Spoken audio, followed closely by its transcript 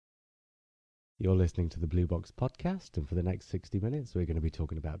You're listening to the Blue Box podcast, and for the next 60 minutes, we're going to be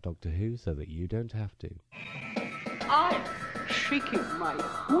talking about Doctor Who so that you don't have to. I'm shaking my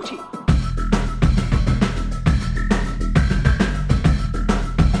booty.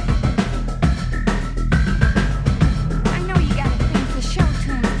 I know you got a thing for show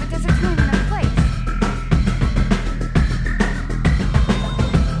tunes, but there's a time and a place.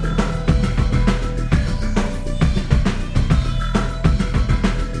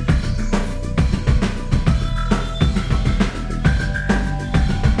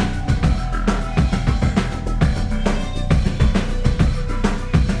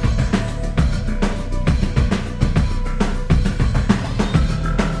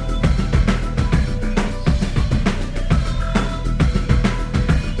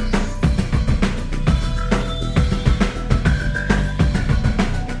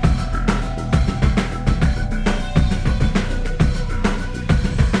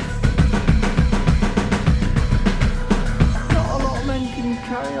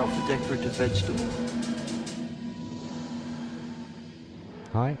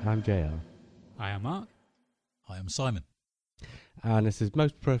 Hi, I'm JR. I am Mark. I am Simon. And this is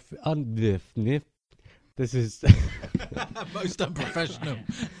most this is Most unprofessional.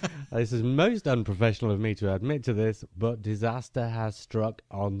 this is most unprofessional of me to admit to this, but disaster has struck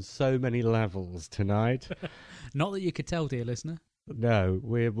on so many levels tonight. Not that you could tell, dear listener. No,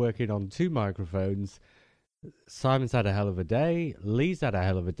 we're working on two microphones. Simon's had a hell of a day. Lee's had a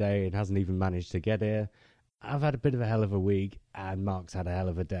hell of a day and hasn't even managed to get here. I've had a bit of a hell of a week, and Mark's had a hell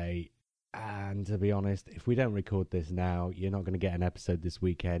of a day. And to be honest, if we don't record this now, you're not going to get an episode this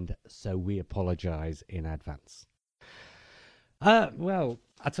weekend, so we apologise in advance. Well,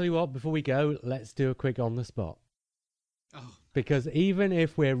 I'll tell you what, before we go, let's do a quick on the spot. Oh. Because even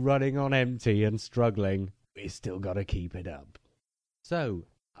if we're running on empty and struggling, we still got to keep it up. So,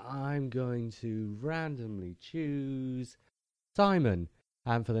 I'm going to randomly choose Simon,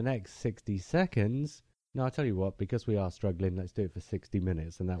 and for the next 60 seconds... No, I'll tell you what, because we are struggling, let's do it for 60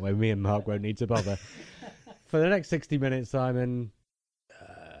 minutes, and that way me and Mark won't need to bother. For the next 60 minutes, Simon,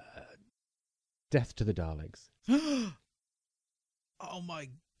 Death to the Daleks. Oh my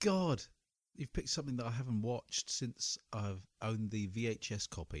God. You've picked something that I haven't watched since I've owned the VHS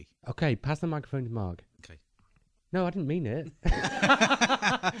copy. Okay, pass the microphone to Mark. Okay. No, I didn't mean it.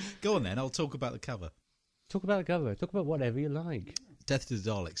 Go on then, I'll talk about the cover. Talk about the cover. Talk about whatever you like. Death to the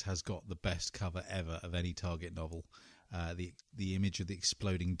Daleks has got the best cover ever of any Target novel. The image of the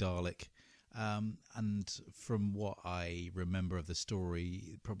exploding Dalek. And from what I remember of the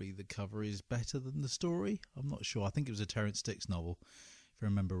story, probably the cover is better than the story. I'm not sure. I think it was a Terence Dicks novel. If I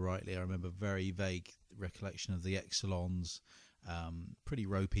remember rightly, I remember very vague recollection of the Exelons. Pretty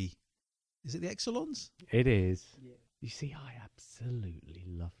ropey. Is it the Exelons? It is. Yeah. You see, I absolutely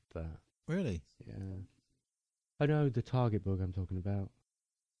loved that. Really? Yeah. Oh no, the Target book I'm talking about.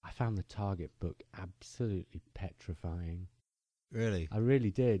 I found the Target book absolutely petrifying. Really? I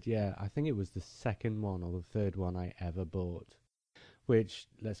really did, yeah. I think it was the second one or the third one I ever bought. Which,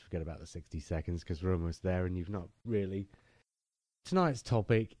 let's forget about the 60 seconds because we're almost there and you've not really... Tonight's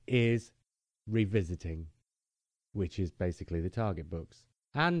topic is revisiting, which is basically the Target books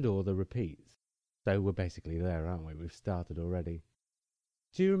and or the repeats. So we're basically there, aren't we? We've started already.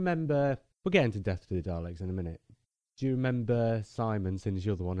 Do you remember... We'll get into Death to the Daleks in a minute. Do you remember, Simon, since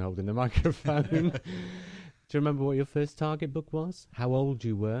you're the one holding the microphone, do you remember what your first Target book was? How old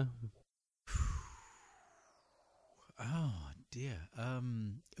you were? Oh, dear.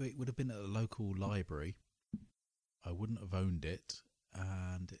 It would have been at a local library. I wouldn't have owned it,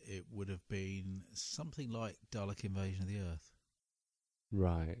 and it would have been something like Dalek Invasion of the Earth.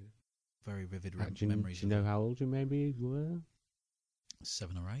 Right. Very vivid Do memories. you know how old you maybe were?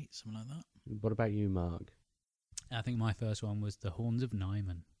 7 or 8, something like that. What about you, Mark? I think my first one was The Horns of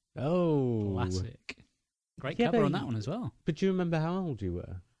Nyman. Oh. Classic. Great Yeah, cover but on that one as well. But do you remember how old you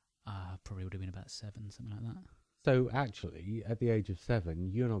were? Probably would have been about 7, something like that. So, actually, at the age of 7,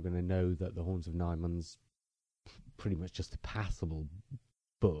 you're not going to know that The Horns of Nyman's pretty much just a passable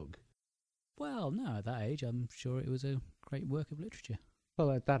book. Well, no, at that age, I'm sure it was a great work of literature.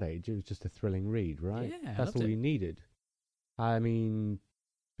 Well, at that age, it was just a thrilling read, right? Yeah, I That's loved all it. you needed. I mean,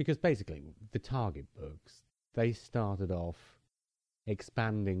 because basically, the Target books, they started off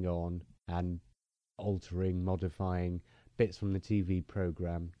expanding on and altering, modifying bits from the TV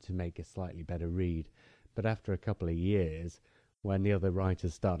programme to make a slightly better read. But after a couple of years, when the other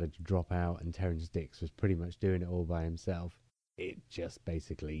writers started to drop out and Terence Dicks was pretty much doing it all by himself, it just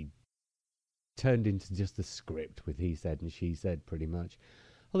basically turned into just a script with he said and she said, pretty much.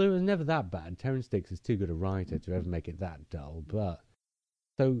 Although it was never that bad. Terence Dicks is too good a writer to ever make it that dull. But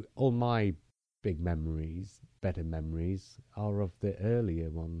so all my big memories, better memories, are of the earlier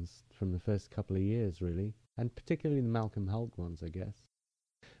ones from the first couple of years, really. And particularly the Malcolm Hulk ones, I guess.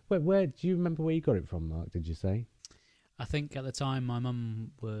 Where do you remember where you got it from, Mark, did you say? I think at the time my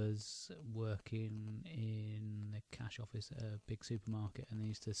mum was working in the cash office at a big supermarket, and they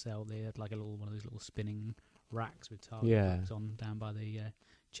used to sell. They had like one of those little spinning racks with target books on down by the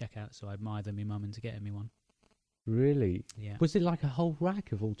checkout. So I mithered my mum into getting me one. Really? Yeah. Was it like a whole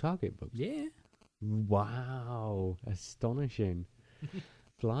rack of all Target books? Yeah. Wow, astonishing.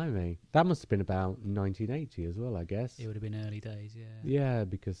 Blimey. That must have been about 1980 as well, I guess. It would have been early days, yeah. Yeah,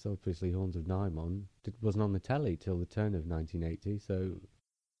 because obviously Horns of Nymon wasn't on the telly till the turn of 1980, so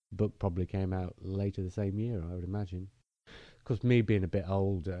the book probably came out later the same year, I would imagine. Of course, me being a bit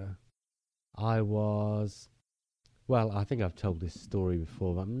older, I think I've told this story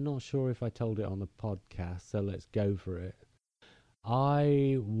before, but I'm not sure if I told it on the podcast, so let's go for it.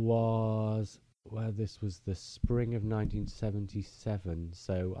 This was the spring of 1977,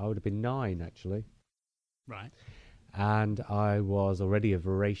 so I would have been 9, actually. Right. And I was already a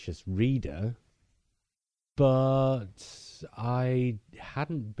voracious reader, but I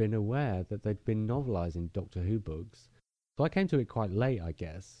hadn't been aware that they'd been novelising Doctor Who books. So I came to it quite late, I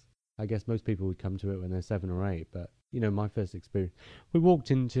guess. I guess most people would come to it when they're 7 or 8, but, my first experience... We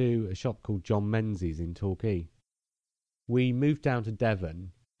walked into a shop called John Menzies in Torquay. We moved down to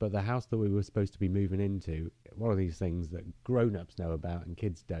Devon, but the house that we were supposed to be moving into, one of these things that grown-ups know about and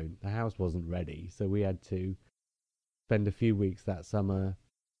kids don't, the house wasn't ready, so we had to spend a few weeks that summer,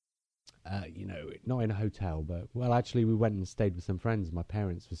 not in a hotel, but, actually we went and stayed with some friends, my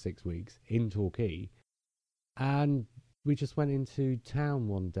parents, for 6 weeks in Torquay, and we just went into town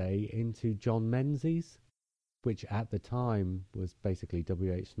one day, into John Menzies, which at the time was basically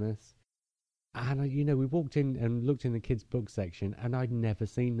W.H. Smith's. And, we walked in and looked in the kids' book section, and I'd never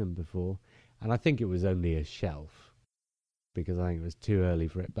seen them before. And I think it was only a shelf, because I think it was too early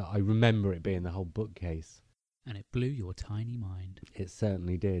for it. But I remember it being the whole bookcase. And it blew your tiny mind. It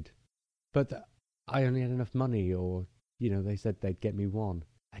certainly did. But I only had enough money, or, they said they'd get me one.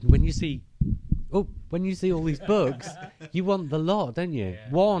 And when you see all these books, you want the lot, don't you? Yeah.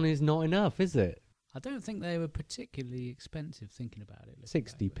 One is not enough, is it? I don't think they were particularly expensive, thinking about it.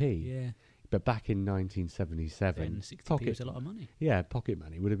 60p. Yeah. But back in 1977... Then 60p was a lot of money. Yeah, pocket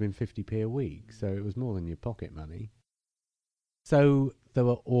money would have been 50p a week, so it was more than your pocket money. So there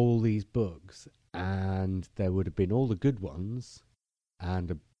were all these books, and there would have been all the good ones, and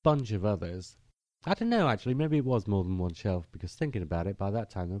a bunch of others. I don't know, actually, maybe it was more than one shelf, because thinking about it, by that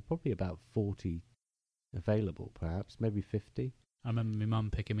time there were probably about 40 available, perhaps, maybe 50. I remember my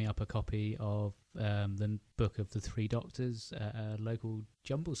mum picking me up a copy of the book of the Three Doctors at a local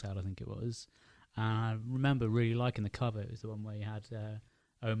jumble sale, I think it was. And I remember really liking the cover. It was the one where he had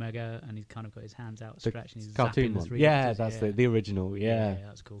Omega, and he's kind of got his hands outstretched, and he's cartoon zapping the one. Three Yeah, Doctors. that's the original. Yeah,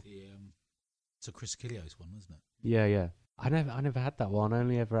 that's cool. So Chris Kilio's one, wasn't it? Yeah. I never had that one. I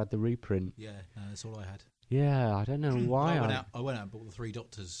only ever had the reprint. Yeah, that's all I had. Yeah, I don't know why. I went out and bought the Three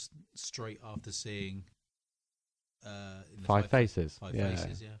Doctors straight after seeing Five Faces. Five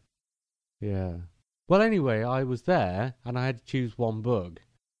Faces, yeah. Yeah. Well, anyway, I was there, and I had to choose one book.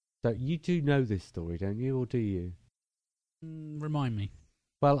 So you do know this story, don't you, or do you? Remind me.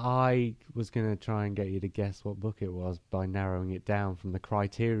 Well, I was going to try and get you to guess what book it was by narrowing it down from the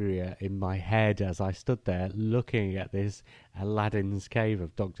criteria in my head as I stood there looking at this Aladdin's Cave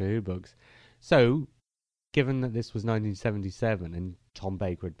of Doctor Who books. So, given that this was 1977 and Tom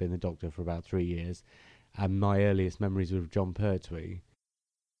Baker had been the Doctor for about 3 years, and my earliest memories were of John Pertwee,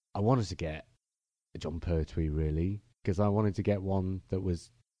 I wanted to get a John Pertwee, really, because I wanted to get one that was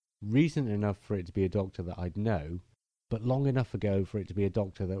recent enough for it to be a Doctor that I'd know, but long enough ago for it to be a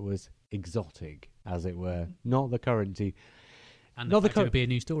Doctor that was exotic, as it were, not the current. And the fact it would be a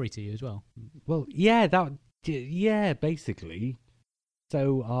new story to you as well. Well, yeah, basically.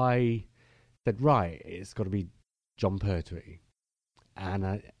 So I said, right, it's got to be John Pertwee. And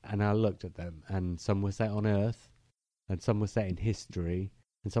I looked at them, and some were set on Earth, and some were set in history,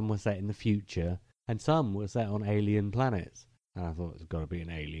 and some were set in the future, and some were set on alien planets. And I thought, it's got to be an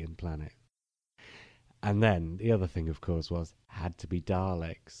alien planet. And then the other thing, of course, had to be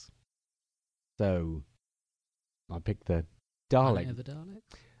Daleks. So I picked the Dalek. Planet of the Daleks?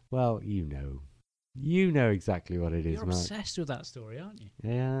 Well, you know exactly what it is, You're Mark. obsessed with that story, aren't you?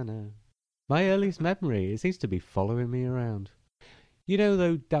 Yeah, I know. My earliest memory, it seems to be following me around. You know,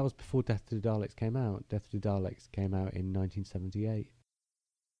 though, that was before Death to the Daleks came out. Death to the Daleks came out in 1978.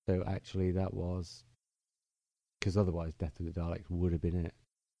 So actually that was... because otherwise Death to the Daleks would have been it.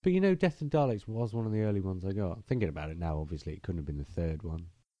 But Death to the Daleks was one of the early ones I got. Thinking about it now, obviously, it couldn't have been the third one.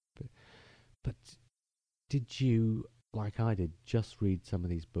 But did you, like I did, just read some of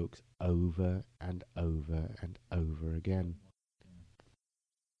these books over and over and over again?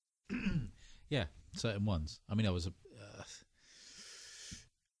 Yeah, certain ones. I mean,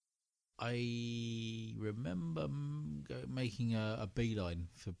 I remember making a beeline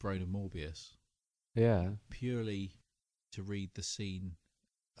for Brain of Morbius Yeah. purely to read the scene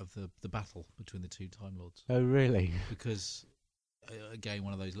of the battle between the two Time Lords. Oh, really? Because, again,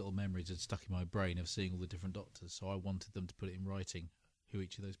 one of those little memories had stuck in my brain of seeing all the different Doctors, so I wanted them to put it in writing who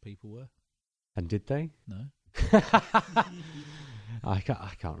each of those people were. And did they? No. I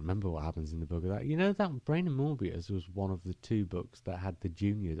can't remember what happens in the book of that. You know, that Brain of Morbius was one of the 2 books that had the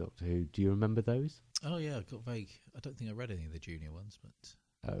junior Doctor Who. Do you remember those? Oh, yeah, I got vague. I don't think I read any of the junior ones,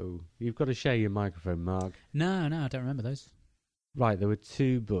 but... Oh, you've got to share your microphone, Mark. No, I don't remember those. Right, there were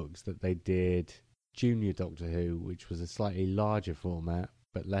 2 books that they did junior Doctor Who, which was a slightly larger format,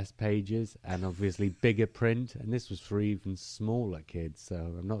 but less pages, and obviously bigger print, and this was for even smaller kids, so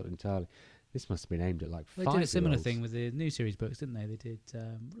I'm not entirely... This must have been aimed at like They 5-year-olds. did a similar thing with the new series books, didn't they? They did,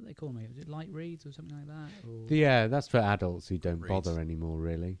 what do they call them? Was it light reads or something like that? Or... Yeah, that's for adults who don't Reads. bother anymore,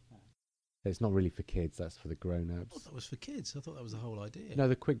 really. It's not really for kids, that's for the I grown-ups. thought that was for kids. I thought that was the whole idea. No,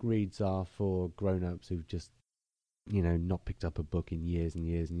 the quick reads are for grown-ups who've just, not picked up a book in years and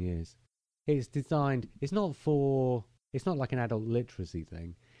years and years. It's designed, it's not like an adult literacy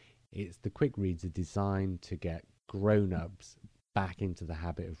thing. It's the quick reads are designed to get grown-ups back into the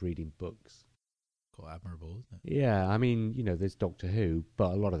habit of reading books. Quite admirable, isn't it? Yeah, I mean, there's Doctor Who,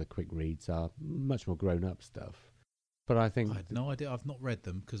 but a lot of the quick reads are much more grown-up stuff. But I think... I had no idea. I've not read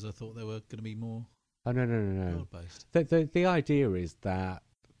them because I thought they were going to be more Oh, no. world-based. The idea is that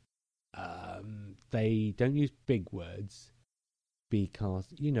they don't use big words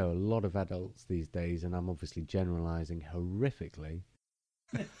because, a lot of adults these days, and I'm obviously generalising horrifically,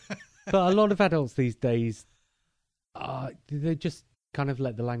 but a lot of adults these days, they just kind of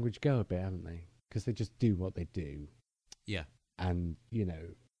let the language go a bit, haven't they? Because they just do what they do. Yeah. And,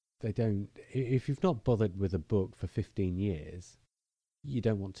 they don't... If you've not bothered with a book for 15 years, you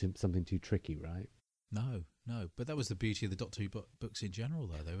don't want something too tricky, right? No. But that was the beauty of the Doctor Who books in general,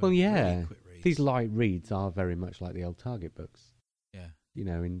 though. They were Well, yeah. really quick reads. These light reads are very much like the old Target books. Yeah.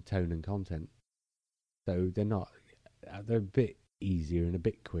 In tone and content. So they're not... They're a bit easier and a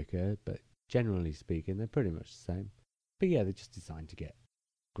bit quicker, but generally speaking, they're pretty much the same. But yeah, they're just designed to get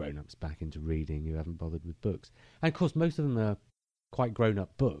grown-ups back into reading who haven't bothered with books. And of course, most of them are quite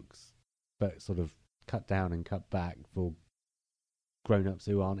grown-up books, but sort of cut down and cut back for grown-ups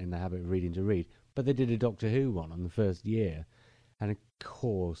who aren't in the habit of reading to read. But they did a Doctor Who one on the first year, and of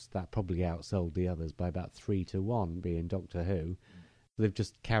course that probably outsold the others by about 3-1, being Doctor Who. They've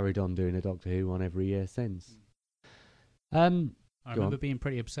just carried on doing a Doctor Who one every year since. I remember being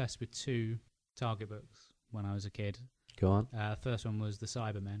pretty obsessed with 2 Target books when I was a kid. Go on. First one was the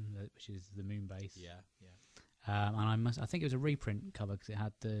Cybermen, which is the moon base. Yeah. And I think it was a reprint cover because it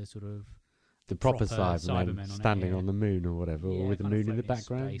had the sort of The proper Cybermen Cybermen on it, standing yeah. on the moon or whatever, or with the kind of moon in the floating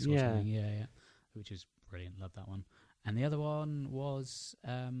background. space or Yeah. something, yeah, which is brilliant. Love that one. And the other one was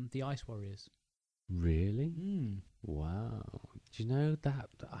the Ice Warriors. Really? Mm. Wow. Do you know that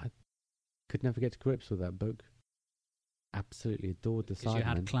I could never get to grips with that book? Absolutely adored the Because you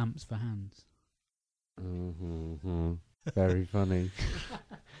had Cybermen. clamps for hands. Mm-hmm. Very funny.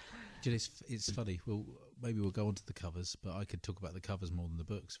 It's funny. Well, maybe we'll go on to the covers, but I could talk about the covers more than the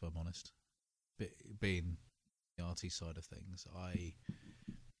books, if I'm honest. Being the arty side of things,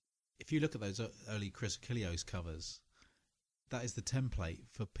 if you look at those early Chris Achilleos covers, that is the template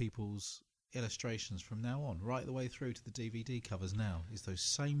for people's illustrations from now on, right the way through to the DVD covers now, is those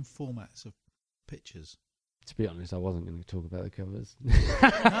same formats of pictures. To be honest, I wasn't going to talk about the covers.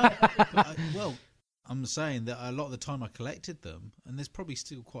 Well, I'm saying that a lot of the time I collected them, and there's probably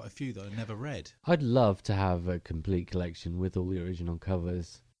still quite a few that I never read. I'd love to have a complete collection with all the original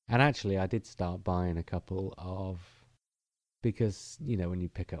covers. And actually, I did start buying a couple of... Because, when you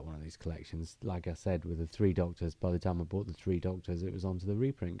pick up one of these collections, like I said, with the 3 Doctors, by the time I bought the 3 Doctors, it was onto the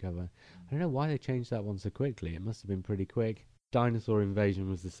reprint cover. I don't know why they changed that one so quickly. It must have been pretty quick. Dinosaur Invasion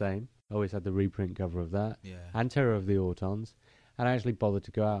was the same. I always had the reprint cover of that. Yeah. And Terror of the Autons. And I actually bothered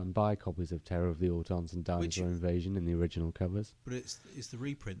to go out and buy copies of Terror of the Autons and Dinosaur Invasion in the original covers. But it's the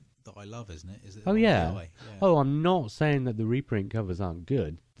reprint that I love, isn't it? Is it Oh, yeah. yeah. Oh, I'm not saying that the reprint covers aren't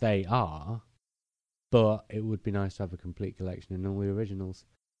good. They are. But it would be nice to have a complete collection in all the originals.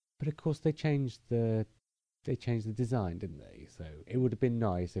 But of course they changed the design, didn't they? So it would have been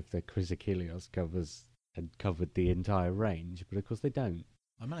nice if the Chris Achilleos covers had covered the entire range, but of course they don't.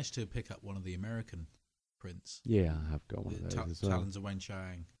 I managed to pick up one of the American prints. Yeah, I have got one of those as well. Talons of Wen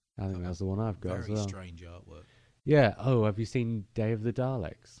Chiang. I think that's the one I've got as Very well. strange artwork. Yeah. Oh, have you seen Day of the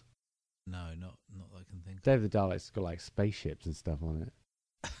Daleks? No, not that I can think Day of the Daleks got like spaceships and stuff on it.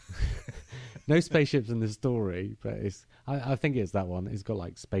 No spaceships in the story, but I think it's that one. It's got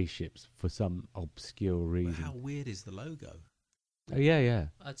like spaceships for some obscure of. reason. But how weird is the logo? Oh yeah.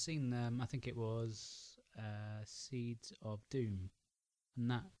 I'd seen, I think it was Seeds of Doom, and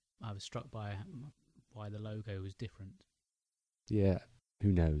that I was struck by why the logo was different. Yeah.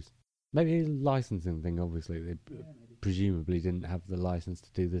 Who knows? Maybe a licensing thing. Obviously, they presumably didn't have the license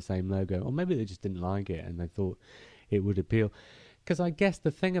to do the same logo, or maybe they just didn't like it and they thought it would appeal. Because I guess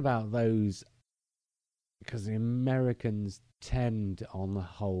the thing about those, because the Americans tend, on the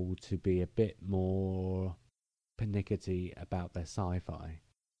whole, to be a bit more pernickety about their sci-fi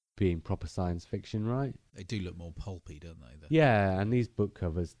being proper science fiction, right? They do look more pulpy, don't they? Yeah, and these book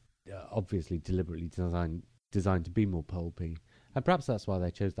covers obviously deliberately designed to be more pulpy, and perhaps that's why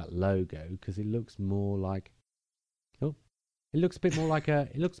they chose that logo, because it looks more like, it looks a bit more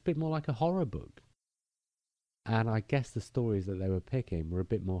like a horror book. And I guess the stories that they were picking were a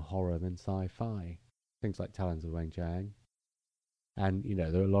bit more horror than sci-fi. Things like Talons of Wang Chang. And, you know,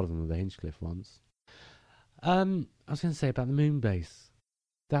 there are a lot of them were the Hinchcliffe ones. I was going to say about the Moonbase.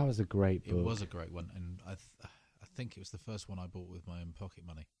 That was a great book. It was a great one, and I think it was the first one I bought with my own pocket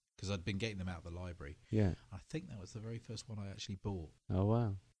money, because I'd been getting them out of the library. Yeah. I think that was the very first one I actually bought. Oh,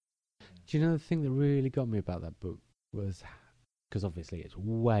 wow. Do you know the thing that really got me about that book was, because obviously it's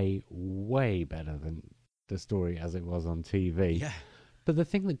way, way better than the story as it was on TV. Yeah. But the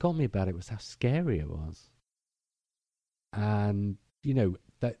thing that got me about it was how scary it was. And, you know,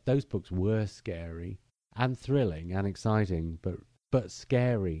 those books were scary and thrilling and exciting, but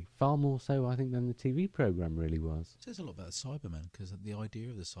scary. Far more so, I think, than the TV programme really was. It says a lot about the Cybermen, because the idea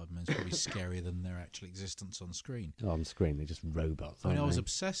of the Cybermen is probably scarier than their actual existence on screen. Oh, on screen, they're just robots. I mean, I was they?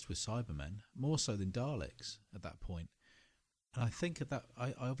 obsessed with Cybermen, more so than Daleks at that point. And I think at that,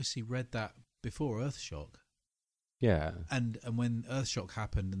 I obviously read that before Earthshock. Yeah. And when Earthshock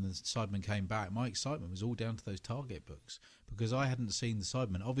happened and the Cybermen came back, my excitement was all down to those Target books, because I hadn't seen the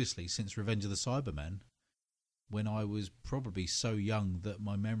Cybermen, obviously, since Revenge of the Cybermen, when I was probably so young that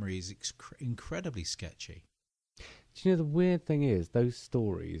my memory is incredibly sketchy. Do you know the weird thing is, those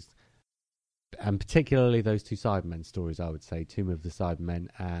stories, and particularly those two Cybermen stories, I would say, Tomb of the Cybermen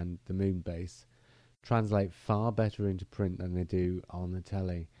and The Moonbase, translate far better into print than they do on the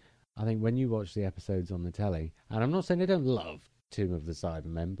telly. I think when you watch the episodes on the telly, and I'm not saying I don't love Tomb of the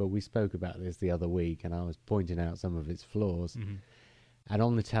Cybermen, but we spoke about this the other week and I was pointing out some of its flaws. Mm-hmm. And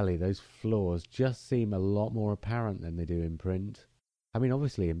on the telly, those flaws just seem a lot more apparent than they do in print. I mean,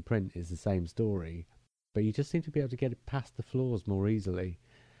 obviously in print it's the same story, but you just seem to be able to get past the flaws more easily.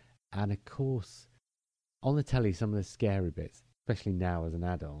 And of course, on the telly, some of the scary bits, especially now as an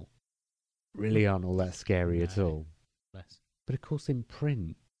adult, really aren't all that scary at all. Less. But of course in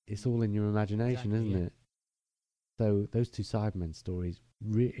print, it's all in your imagination, Exactly, isn't it? So those two Cybermen stories,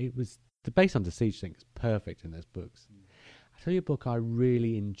 it was the Base Under Siege thing is perfect in those books. I tell you a book I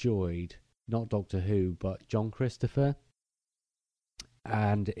really enjoyed, not Doctor Who, but John Christopher,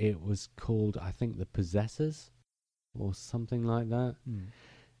 and it was called, I think, The Possessors, or something like that.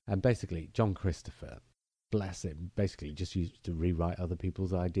 And basically, John Christopher, bless him, basically just used to rewrite other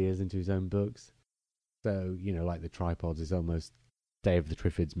people's ideas into his own books. So, you know, like The Tripods is almost Day of the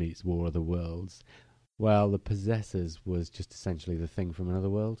Triffids meets War of the Worlds. Well, The Possessors was just essentially The Thing from Another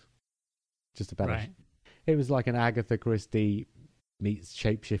World. Just about Right. It was like an Agatha Christie meets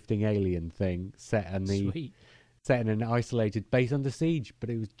shape-shifting alien thing set in an isolated base under siege, but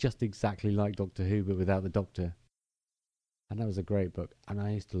it was just exactly like Doctor Who, but without the Doctor. And that was a great book. And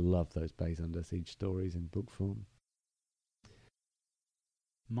I used to love those base under siege stories in book form.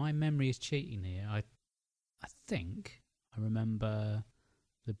 My memory is cheating here. I think I remember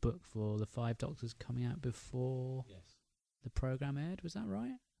the book for the Five Doctors coming out before the programme aired. Was that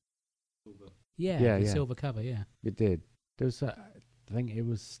right? Yeah, the silver cover, yeah. It did. There was, I think it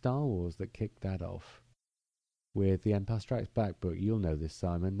was Star Wars that kicked that off with the Empire Strikes Back book. You'll know this,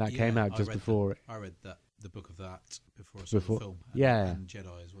 Simon. That came out just before. I read the book of that before I saw the film. And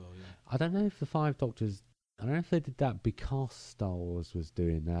Jedi as well, yeah. I don't know if the Five Doctors, I don't know if they did that because Star Wars was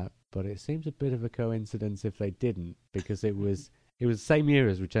doing that, but it seems a bit of a coincidence if they didn't, because it was the same year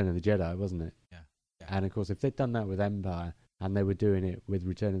as Return of the Jedi, wasn't it? Yeah. And of course, if they'd done that with Empire and they were doing it with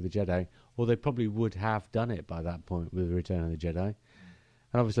Return of the Jedi, or they probably would have done it by that point with Return of the Jedi.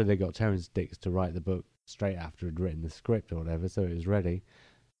 And obviously they got Terrence Dicks to write the book straight after he'd written the script or whatever, so it was ready.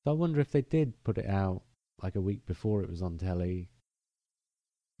 So I wonder if they did put it out like a week before it was on telly,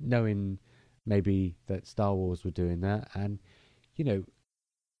 knowing maybe that Star Wars were doing that. And, you know,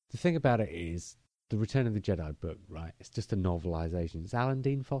 the thing about it is, the Return of the Jedi book, right? It's just a novelisation. It's Alan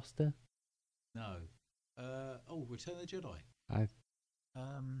Dean Foster. No. Return of the Jedi.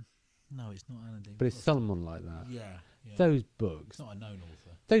 No, it's not Alan Dean. But it's someone like that. Yeah. Those books. It's not a known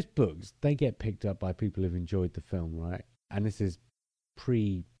author. Those books, they get picked up by people who've enjoyed the film, right? And this is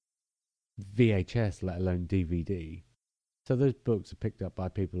pre-VHS, let alone DVD. So those books are picked up by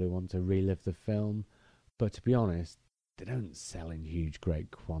people who want to relive the film. But to be honest, they don't sell in huge,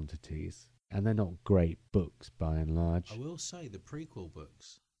 great quantities. And they're not great books, by and large. I will say the prequel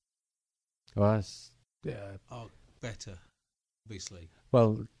books Well, that's... are better, obviously.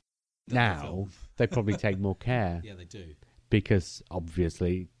 Well, than the now, film. they probably take more care. Yeah, they do. Because,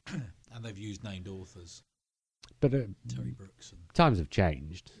 obviously... And they've used named authors. But Terry Brooks. And times have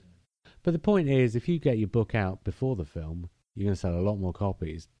changed. But the point is, if you get your book out before the film, you're going to sell a lot more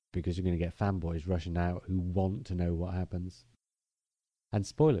copies because you're going to get fanboys rushing out who want to know what happens and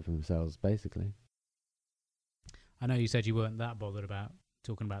spoil it for themselves, basically. I know you said you weren't that bothered about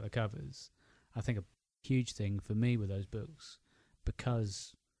talking about the covers. I think a huge thing for me with those books,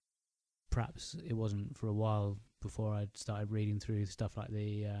 because perhaps it wasn't for a while before I'd started reading through stuff like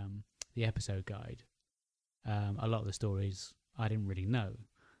the episode guide. A lot of the stories I didn't really know,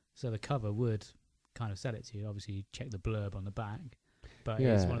 so the cover would kind of sell it to you. Obviously, you check the blurb on the back, but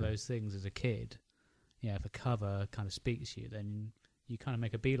it's one of those things as a kid. Yeah, if a cover kind of speaks to you, then you kind of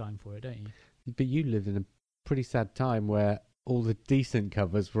make a beeline for it, don't you? But you lived in a pretty sad time where all the decent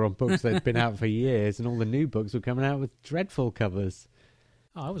covers were on books that had been out for years, and all the new books were coming out with dreadful covers.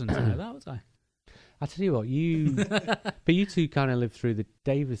 Oh, I wasn't saying that, was I? I tell you what, but you two kind of lived through the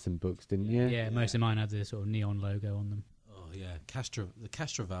Davison books, didn't you? Yeah, most of mine had the sort of neon logo on them. oh yeah, the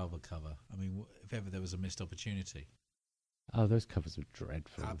Castrovalva cover. I mean, if ever there was a missed opportunity, Oh, those covers were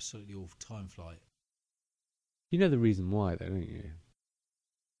dreadful. absolutely all time flight. You know the reason why, though, don't you?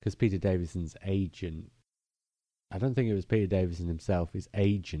 Because Peter Davison's agent, I don't think it was Peter Davison himself, his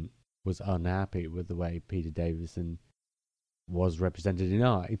agent was unhappy with the way Peter Davison was represented in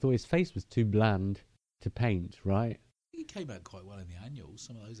art. He thought his face was too bland to paint, right? He came out quite well in the annuals.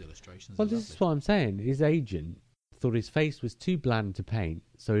 Some of those illustrations. Well, are this is lovely. what I'm saying. His agent thought his face was too bland to paint,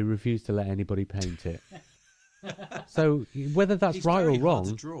 so he refused to let anybody paint it. So whether that's He's right or very hard wrong,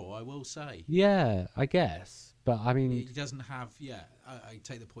 to draw, I will say. yeah, I guess. But I mean, He doesn't have. Yeah, I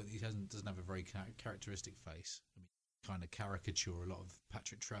take the point that he doesn't have a very characteristic face. I mean, kind of caricature. A lot of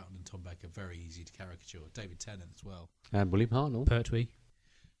Patrick Troughton and Tom Beck are very easy to caricature. David Tennant as well. and William Hartnell. Pertwee.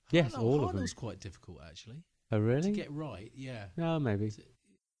 Yes, Hartnell- all of them. Hartnell's quite difficult actually Oh, to really? get right. Yeah. Oh, maybe.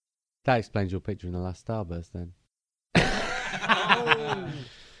 That explains your picture in the last Starburst, then.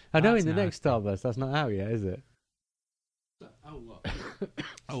 I know That's in the next nasty. Starburst, that's not out yet, is it? Oh, what?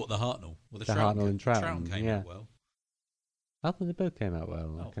 What, the Hartnell? Well, The Hartnell and Troughton, came yeah. out well. I thought they both came out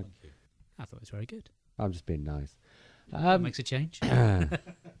well. Oh, Okay. thank you. I thought it was very good. I'm just being nice. That makes a change.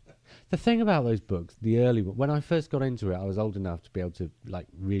 The thing about those books, the early one, when I first got into it, I was old enough to be able to like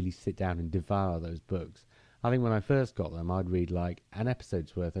really sit down and devour those books. I think when I first got them, I'd read like an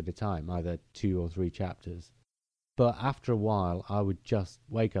episode's worth at a time, either 2 or 3 chapters. But after a while, I would just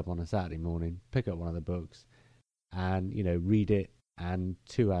wake up on a Saturday morning, pick up one of the books, and read it. And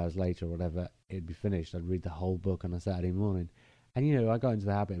 2 hours later, or whatever, it'd be finished. I'd read the whole book on a Saturday morning, and I got into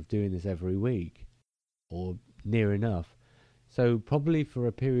the habit of doing this every week, or near enough. So probably for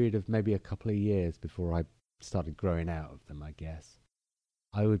a period of maybe a couple of years before I started growing out of them, I guess,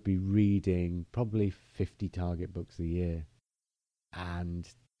 I would be reading probably 50 Target books a year. And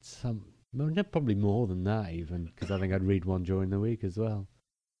probably more than that even, because I think I'd read one during the week as well.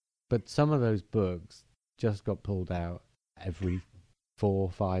 But some of those books just got pulled out every 4,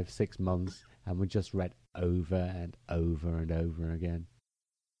 5, 6 months and were just read over and over and over again.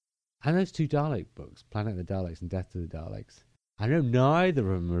 And those 2 Dalek books, Planet of the Daleks and Death to the Daleks, I know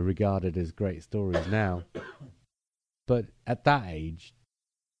neither of them are regarded as great stories now, but at that age,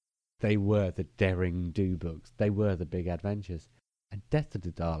 they were the daring do books. They were the big adventures. And Death to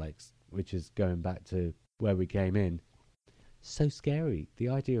the Daleks, which is going back to where we came in, so scary. The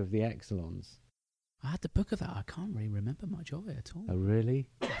idea of the Exelons. I had the book of that. I can't really remember much of it at all. Oh, really?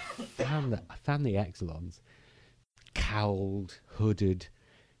 I found the Exelons cowled, hooded,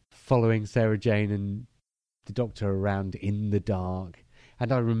 following Sarah Jane and the Doctor around in the dark.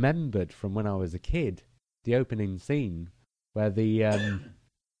 And I remembered from when I was a kid the opening scene where the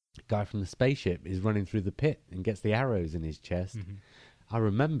guy from the spaceship is running through the pit and gets the arrows in his chest. Mm-hmm. I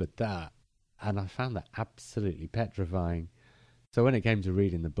remembered that, and I found that absolutely petrifying. So when it came to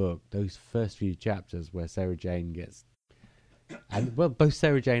reading the book, those first few chapters where Sarah Jane gets... and both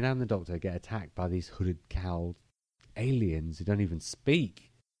Sarah Jane and the Doctor get attacked by these hooded, cowled aliens who don't even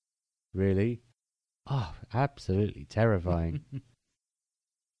speak. Really? Oh, absolutely terrifying.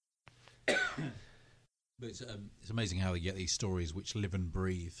 But it's amazing how they get these stories which live and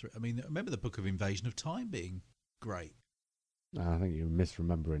breathe. I mean, I remember the book of Invasion of Time being great. I think you're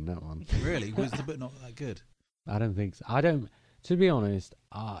misremembering that one. Really? Was the book not that good? I don't think so. I don't. To be honest,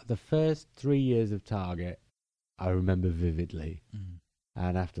 the first 3 years of Target, I remember vividly. Mm.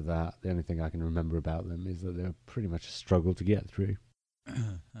 And after that, the only thing I can remember about them is that they were pretty much a struggle to get through.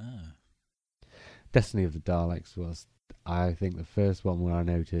 Ah. Destiny of the Daleks was, I think, the first one where I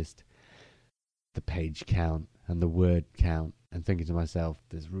noticed the page count and the word count and thinking to myself,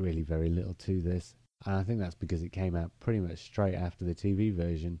 there's really very little to this. And I think that's because it came out pretty much straight after the TV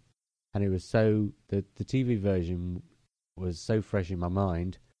version. And it was so, the TV version was so fresh in my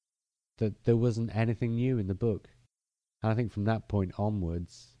mind that there wasn't anything new in the book. And I think from that point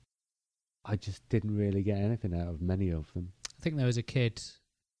onwards, I just didn't really get anything out of many of them. I think there was a kid,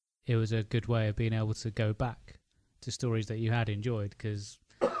 it was a good way of being able to go back to stories that you had enjoyed, because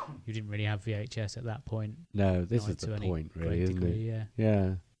you didn't really have VHS at that point. No, this Not is to the any point, really, great isn't degree, it? Yeah. Yeah.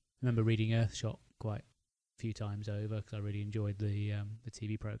 I remember reading Earthshot quite a few times over because I really enjoyed the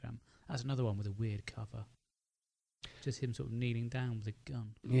TV program. That's another one with a weird cover. Just him sort of kneeling down with a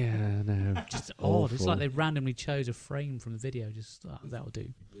gun. Yeah, I know. Just odd. It's like they randomly chose a frame from the video. Just that'll do.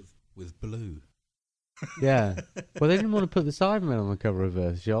 With blue. Yeah. Well, they didn't want to put the Cybermen on the cover of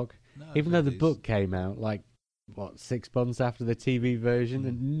Earthshock, No, even though the it's- book came out, 6 months after the TV version,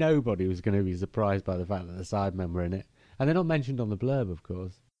 and nobody was going to be surprised by the fact that the Cybermen were in it. And they're not mentioned on the blurb, of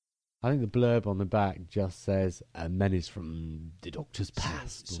course. I think the blurb on the back just says, a menace from the Doctor's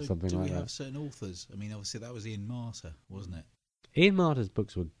past, or something do like we that. have certain authors? I mean, obviously that was Ian Marter, wasn't it? Ian Marter's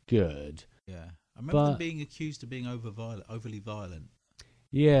books were good. Yeah. I remember them being accused of being overly violent.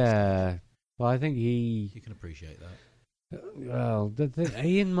 Yeah. Well, I think You can appreciate that. Well,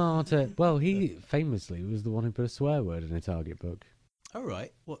 Ian Marter, well, he famously was the one who put a swear word in a Target book. Oh,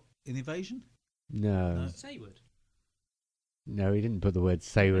 right. What, in Invasion? No. Sayward. No, he didn't put the word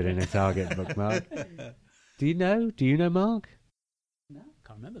Sayward in a Target book, Mark. Do you know? Do you know, Mark? No,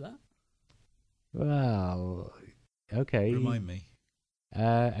 can't remember that. Well, okay. Remind me.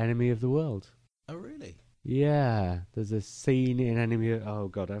 Enemy of the World. Oh, really? Yeah, there's a scene in Enemy of... Oh,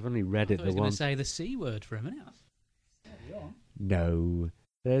 God, I've only read I it thought the he was going one... to say the C word for a minute. No.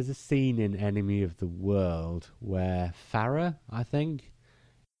 There's a scene in Enemy of the World where Farah, I think,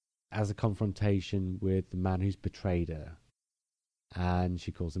 has a confrontation with the man who's betrayed her. And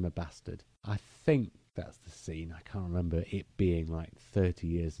she calls him a bastard. I think that's the scene. I can't remember it being 30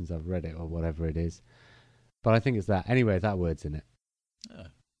 years since I've read it or whatever it is. But I think it's that. Anyway, that word's in it. Oh.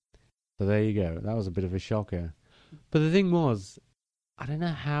 So there you go. That was a bit of a shocker. But the thing was, I don't know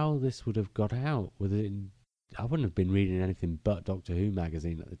how this would have got out. I wouldn't have been reading anything but Doctor Who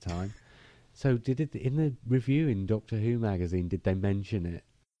magazine at the time. So did it in the review in Doctor Who magazine, did they mention it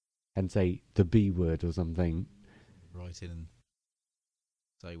and say the B word or something? Write in and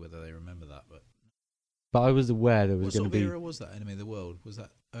say whether they remember that. But I was aware there was What going sort to of be... era was that, Enemy of the World? Was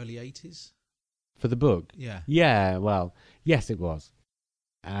that early 80s? For the book? Yeah. Yeah, well, yes it was.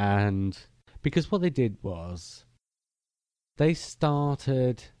 And because what they did was they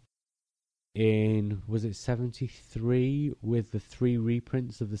started in, was it 73, with the 3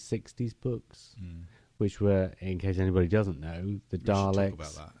 reprints of the 60s books, which were, in case anybody doesn't know, the We should Daleks. talk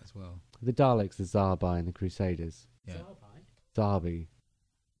about that as well. The Daleks, the Zarbi, and the Crusaders. Yeah. Zarbi.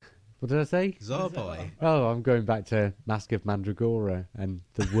 What did I say? Zarbi. Oh, I'm going back to Mask of Mandragora and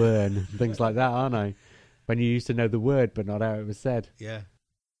the Wern and things like that, aren't I? When you used to know the word but not how it was said. Yeah.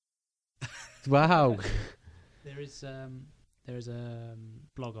 Wow. There is a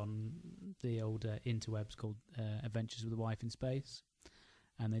blog on the old interwebs called Adventures with a Wife in Space,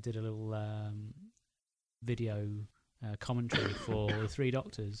 and they did a little video commentary for the 3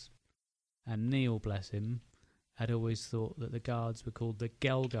 Doctors. And Neil, bless him, had always thought that the guards were called the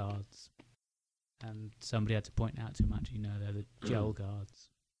Gel Guards, and somebody had to point out to him, actually, no, they're the Gel Guards.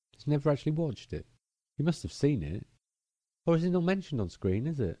 He's never actually watched it. He must have seen it. Or is it not mentioned on screen,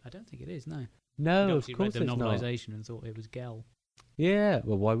 is it? I don't think it is, no. No, He of obviously course read it's the not. novelisation and thought it was Gel. Yeah,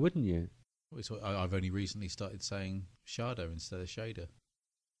 well, why wouldn't you? I've only recently started saying Shadow instead of Shader.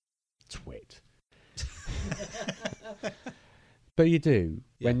 Twit. But you do.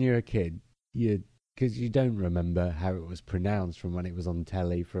 Yeah. When you're a kid, because you don't remember how it was pronounced from when it was on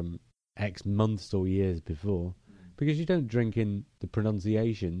telly from X months or years before. Because you don't drink in the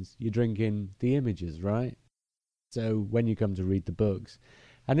pronunciations, you drink in the images, right? So when you come to read the books,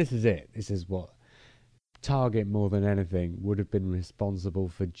 and this is it, this is what Target, more than anything, would have been responsible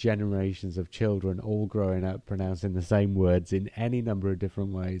for generations of children all growing up pronouncing the same words in any number of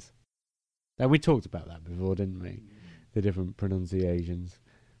different ways. And we talked about that before, didn't we? The different pronunciations.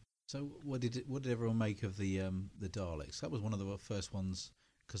 So what did everyone make of the Daleks? That was one of the first ones,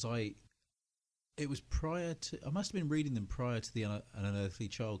 because it was prior to, I must have been reading them prior to the An Unearthly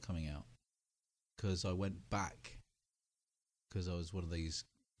Child coming out, because I went back, because I was one of these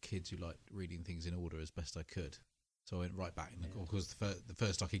kids who liked reading things in order as best I could. So I went right back, and of course the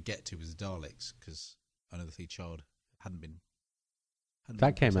first I could get to was the Daleks, because Unearthly Child hadn't been.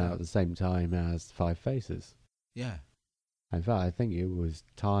 That came out at the same time as Five Faces. Yeah. In fact, I think it was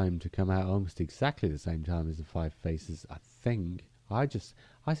timed to come out almost exactly the same time as the Five Faces. I think.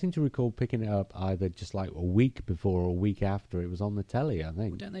 I seem to recall picking it up either just like a week before or a week after it was on the telly, I think.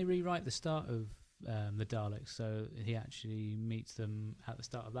 Well, don't they rewrite the start of the Daleks so he actually meets them at the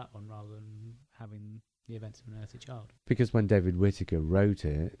start of that one rather than having the events of An Earthly Child? Because when David Whittaker wrote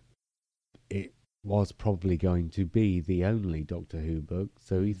it, it was probably going to be the only Doctor Who book,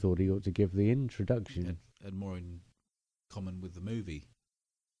 so he thought he ought to give the introduction. And more in common with the movie.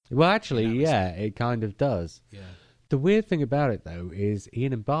 Well, actually, yeah, it kind of does. Yeah. The weird thing about it, though, is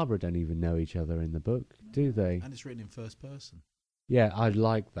Ian and Barbara don't even know each other in the book, do they? And it's written in first person. Yeah, I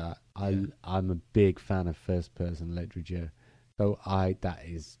like that. Yeah. I'm a big fan of first-person literature, so that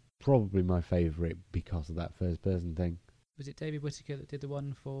is probably my favourite because of that first-person thing. Was it David Whittaker that did the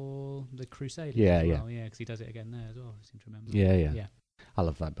one for the Crusaders? Yeah, as yeah. well? Yeah, because he does it again there as well, I seem to remember. Yeah. I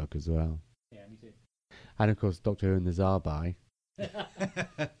love that book as well. Yeah, me too. And, of course, Doctor Who and the Zarbi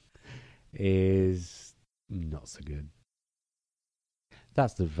is not so good.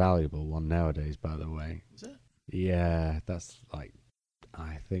 That's the valuable one nowadays, by the way. Is it? Yeah, that's like,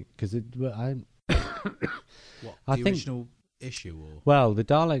 I think, because What, I the think, original issue? Or? well, the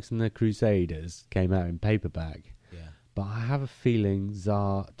Daleks and the Crusaders came out in paperback, Yeah. but I have a feeling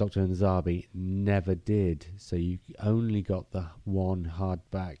Doctor and the Zarbi never did, so you only got the one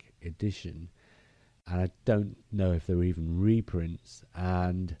hardback edition, and I don't know if there were even reprints,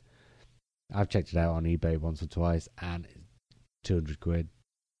 and I've checked it out on eBay once or twice, and it's 200 quid.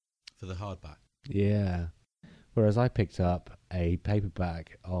 For the hardback? Yeah. Whereas I picked up a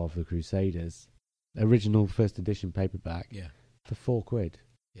paperback of the Crusaders, original first edition paperback, Yeah. for 4 quid.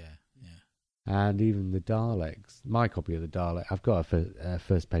 Yeah. And even the Daleks, my copy of the Dalek, I've got a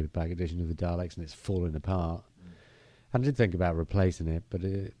first paperback edition of the Daleks, and it's falling apart. And I did think about replacing it, but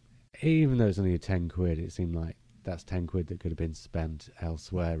even though it's only a 10 quid, it seemed like that's 10 quid that could have been spent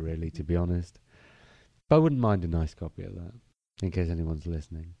elsewhere, really, to be honest. But I wouldn't mind a nice copy of that, in case anyone's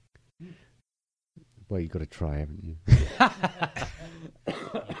listening. Well, you've got to try, haven't you?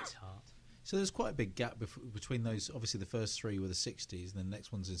 It's hard. So there's quite a big gap between those. Obviously, the first three were the 60s, and then the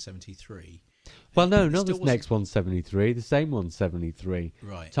next one's in 73. Well, no, not this next one's 73. The same one's 73.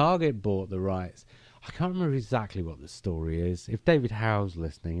 Right. Target bought the rights. I can't remember exactly what the story is. If David Howe's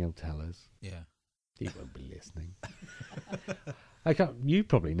listening, he'll tell us. Yeah. He won't be listening. You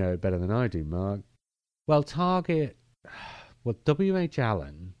probably know it better than I do, Mark. Well, Target... Well, W.H.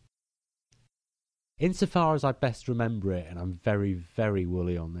 Allen, insofar as I best remember it, and I'm very, very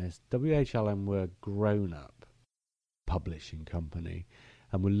woolly on this, W.H. Allen were a grown-up publishing company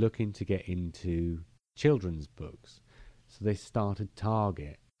and were looking to get into children's books. So they started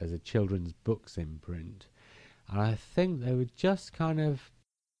Target as a children's books imprint. And I think they were just kind of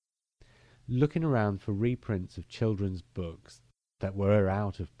looking around for reprints of children's books that were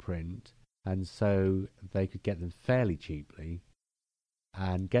out of print, and so they could get them fairly cheaply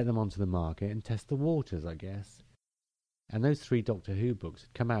and get them onto the market and test the waters, I guess. And those 3 Doctor Who books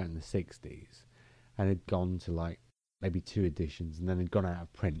had come out in the 60s and had gone to like maybe 2 editions, and then had gone out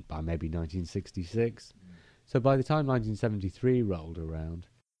of print by maybe 1966. So by the time 1973 rolled around,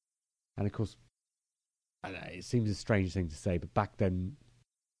 and of course, I know, it seems a strange thing to say, but back then,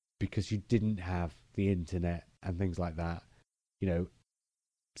 because you didn't have the internet and things like that,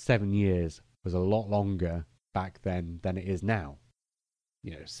 7 years was a lot longer back then than it is now.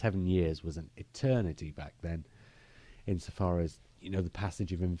 7 years was an eternity back then, insofar as, the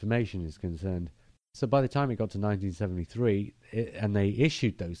passage of information is concerned. So by the time it got to 1973, and they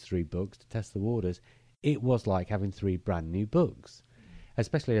issued those 3 books to test the waters, it was like having 3 brand new books,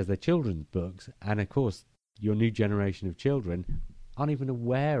 especially as they're children's books. And of course, your new generation of children aren't even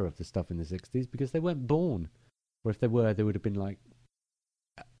aware of the stuff in the 60s because they weren't born. Or if they were, they would have been like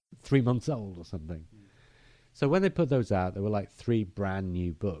 3 months old or something. So when they put those out, there were like 3 brand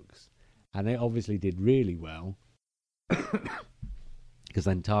new books, and they obviously did really well, because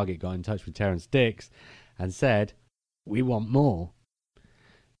then Target got in touch with Terrance Dicks and said, we want more.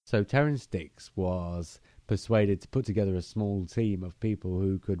 So Terrance Dicks was persuaded to put together a small team of people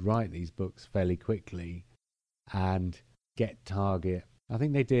who could write these books fairly quickly and get Target. I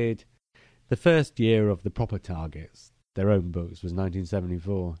think they The first year of the proper Targets, their own books, was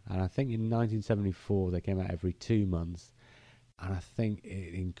 1974. And I think in 1974 they came out every 2 months. And I think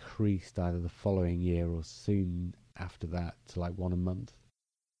it increased either the following year or soon after that to like one a month.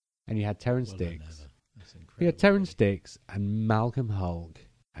 And you had Terrance Dicks. You had Terrance Dicks and Malcolm Hulke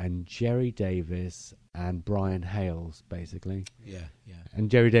and Jerry Davis and Brian Hales, basically. Yeah. And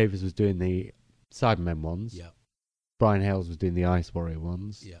Jerry Davis was doing the Cybermen ones. Yeah. Brian Hales was doing the Ice Warrior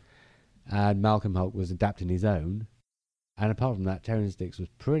ones. Yeah. And Malcolm Hulke was adapting his own. And apart from that, Terrance Dicks was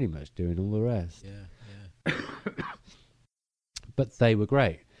pretty much doing all the rest. Yeah. But they were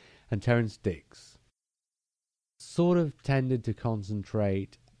great. And Terrance Dicks sort of tended to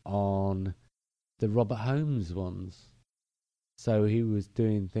concentrate on the Robert Holmes ones. So he was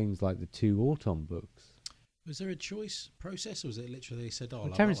doing things like the 2 Autumn books. Was there a choice process, or was it literally they said, "Oh, Well,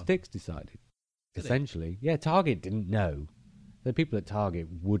 like Terrance Dicks decided, Did essentially. Yeah, Target didn't know. The people at Target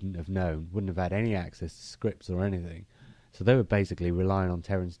wouldn't have known, wouldn't have had any access to scripts or anything. So they were basically relying on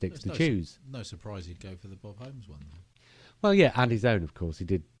Terrance Dicks to choose. No surprise he'd go for the Bob Holmes one. Well, yeah, and his own, of course. He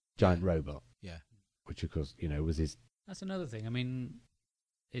did Giant Robot. Yeah. Which, of course, was his... That's another thing. I mean,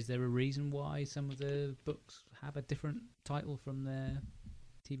 is there a reason why some of the books have a different title from their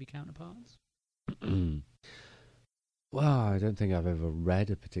TV counterparts? Well, I don't think I've ever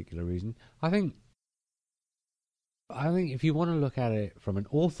read a particular reason. I think if you want to look at it from an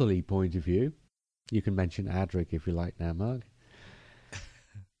authorly point of view, you can mention Adric if you like now, Mark.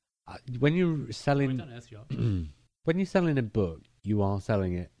 When you're selling... When you're selling a book, you are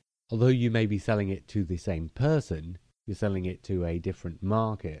selling it. Although you may be selling it to the same person, you're selling it to a different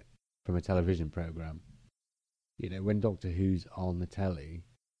market from a television program. When Doctor Who's on the telly,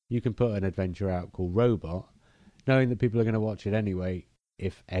 you can put an adventure out called Robot, knowing that people are going to watch it anyway,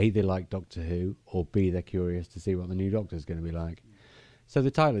 if A, they like Doctor Who, or B, they're curious to see what the new Doctor's going to be like. So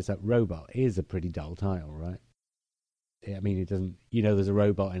the title itself, Robot, is a pretty dull title, right? I mean, it doesn't... there's a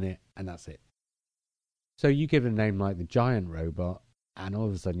robot in it, and that's it. So you give it a name like the Giant Robot, and all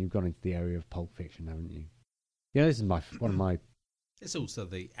of a sudden you've gone into the area of Pulp Fiction, haven't you? This is one of my... It's also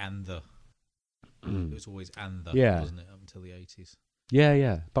the and the. It was always and the, yeah. wasn't it, up until the 80s?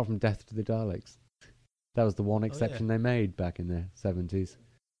 Yeah. Apart from Death to the Daleks. That was the one exception they made back in the 70s.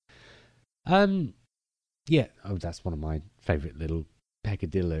 Yeah. Oh, that's one of my favourite little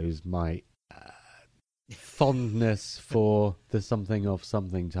peccadillos. My fondness for the something of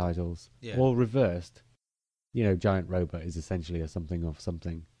something titles. Yeah. Or reversed. Giant Robot is essentially a something of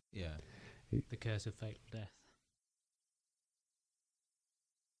something. Yeah. The Curse of Fatal Death.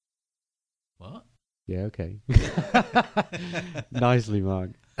 What? Yeah, okay. Nicely,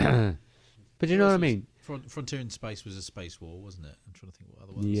 Mark. But you know what I mean? Frontier in Space was a space war, wasn't it? I'm trying to think what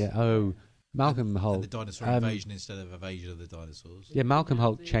other ones. Yeah, Malcolm Hulke. And the dinosaur invasion instead of invasion of the dinosaurs. Yeah, Malcolm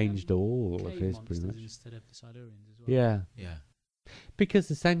Hulke changed all of his, pretty much. Instead of the Silurians as well. Yeah. Yeah.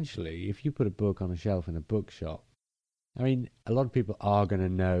 Because essentially, if you put a book on a shelf in a bookshop, I mean, a lot of people are going to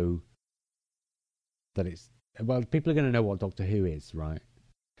know that it's... Well, people are going to know what Doctor Who is, right?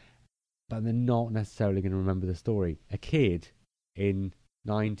 But they're not necessarily going to remember the story. A kid in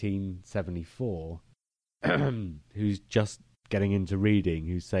 1974 who's just getting into reading,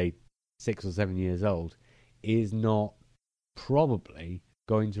 who's, say, 6 or 7 years old, is not probably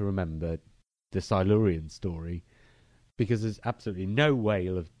going to remember the Silurian story, because there's absolutely no way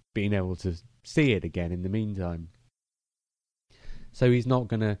of being able to see it again in the meantime. So he's not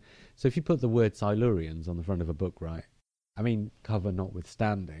going to... So if you put the word Silurians on the front of a book, right? I mean, cover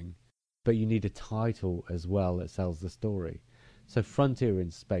notwithstanding, but you need a title as well that sells the story. So Frontier in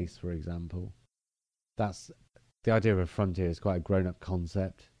Space, for example, that's... The idea of a frontier is quite a grown-up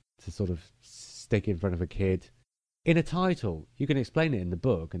concept to sort of stick in front of a kid. In a title, you can explain it in the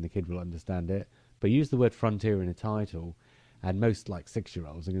book and the kid will understand it, but use the word frontier in a title, and most,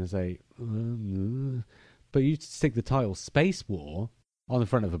 6-year-olds are going to say, but you stick the title Space War on the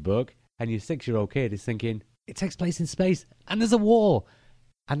front of a book, and your 6-year-old kid is thinking, it takes place in space, and there's a war!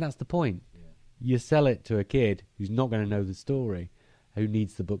 And that's the point. Yeah. You sell it to a kid who's not going to know the story, who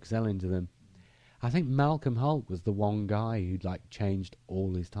needs the book selling to them. I think Malcolm Hulke was the one guy who'd, changed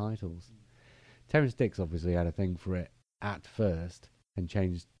all his titles. Terrance Dicks obviously had a thing for it at first, and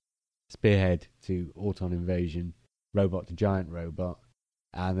changed Spearhead to Auton Invasion, Robot to Giant Robot,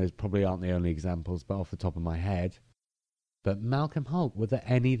 and those probably aren't the only examples, but off the top of my head. But Malcolm Hulke, were there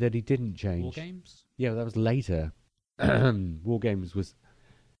any that he didn't change? War Games? Yeah, that was later. War Games was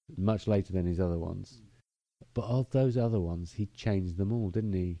much later than his other ones. But of those other ones, he changed them all,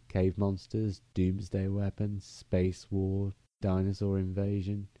 didn't he? Cave Monsters, Doomsday Weapons, Space War, Dinosaur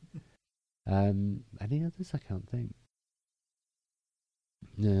Invasion. Any others? I can't think.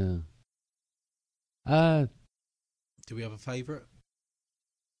 No. Do we have a favourite?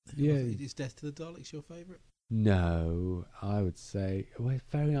 Yeah. Is Death to the Daleks your favourite? No, I would say it's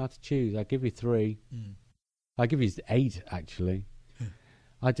very hard to choose. I'll give you 3. Mm. I'll give you 8 actually.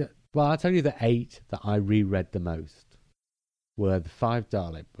 I'll tell you the 8 that I reread the most were the 5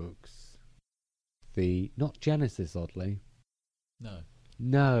 Dalek books. Not Genesis, oddly.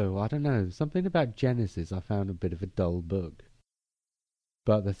 No, I don't know. Something about Genesis I found a bit of a dull book.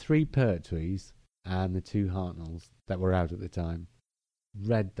 But the 3 Pertwees and the 2 Hartnells that were out at the time,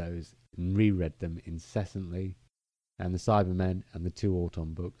 read those and reread them incessantly, and the Cybermen and the 2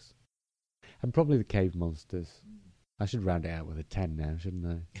 Autumn books, and probably the Cave Monsters. I should round it out with a 10 now, shouldn't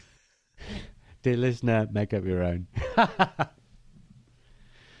I? Dear listener, make up your own.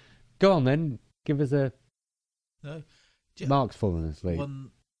 Go on then, give us a... No. Mark's fallen asleep.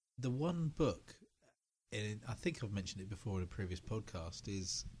 The one book, I think I've mentioned it before in a previous podcast,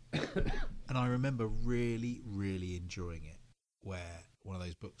 is, and I remember really, really enjoying it, where one of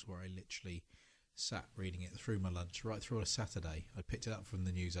those books where I literally sat reading it through my lunch, right through a Saturday. I picked it up from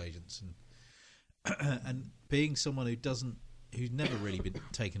the newsagents, and being someone who's never really been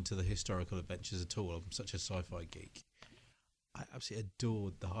taken to the historical adventures at all, I'm such a sci-fi geek, I absolutely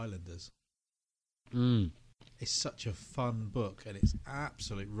adored The Highlanders. It's such a fun book, and it's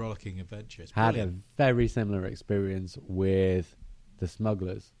absolute rollicking adventure. It's had a very similar experience with The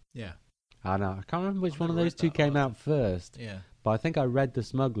Smugglers. Yeah. I know. I can't remember which one of those 2 came out first. Yeah. But I think I read The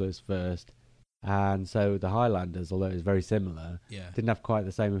Smugglers first, and so The Highlanders, although it was very similar, didn't have quite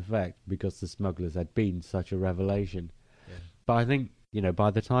the same effect because The Smugglers had been such a revelation. Yeah. But I think,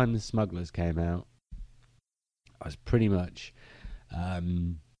 by the time The Smugglers came out, I was pretty much...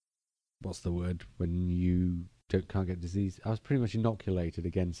 what's the word when you can't get disease? I was pretty much inoculated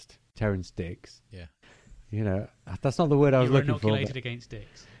against Terrance Dicks. Yeah. That's not the word I was looking for. Inoculated against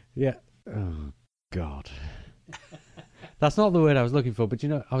Dicks. Yeah. Oh, God. That's not the word I was looking for, but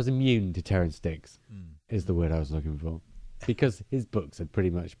I was immune to Terrance Dicks, is the word I was looking for. Because his books had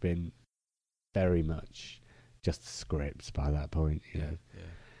pretty much been very much just scripts by that point, Yeah.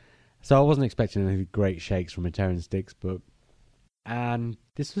 So I wasn't expecting any great shakes from a Terrance Dicks book. And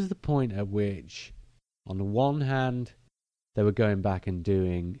this was the point at which, on the one hand, they were going back and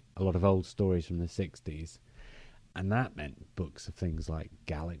doing a lot of old stories from the 60s. And that meant books of things like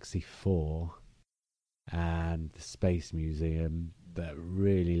Galaxy 4 and the Space Museum that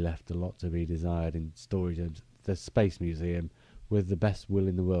really left a lot to be desired in story terms. The Space Museum, with the best will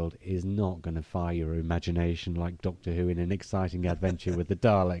in the world, is not going to fire your imagination like Doctor Who in an exciting adventure with the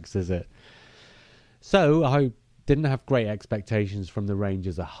Daleks, is it? So I didn't have great expectations from the range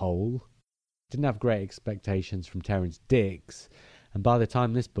as a whole. Didn't have great expectations from Terrance Dicks. And by the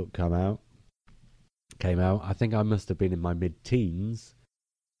time this book came out, I think I must have been in my mid-teens.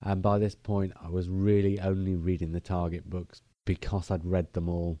 And by this point, I was really only reading the Target books because I'd read them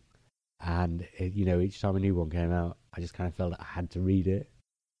all. And, each time a new one came out, I just kind of felt I had to read it.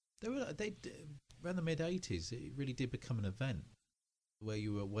 They around the mid-80s, it really did become an event where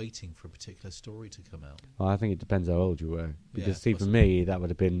you were waiting for a particular story to come out. Well, I think it depends how old you were. Because, Yeah, for me, that would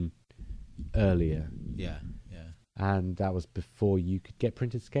have been earlier. Yeah. And that was before you could get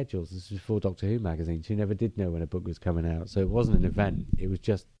printed schedules. This was before Doctor Who magazines. You never did know when a book was coming out. So it wasn't an event. It was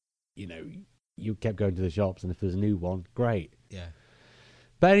just, you kept going to the shops, and if there's a new one, great. Yeah.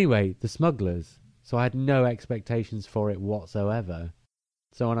 But anyway, The Smugglers. So I had no expectations for it whatsoever.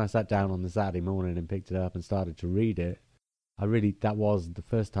 So when I sat down on the Saturday morning and picked it up and started to read it, that was the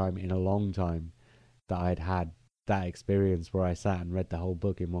first time in a long time that I'd had that experience where I sat and read the whole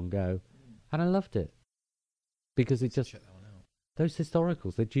book in one go. And I loved it. Because it just, Check that one out. those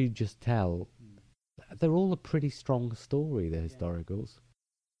historicals that you just tell, they're all a pretty strong story, the historicals.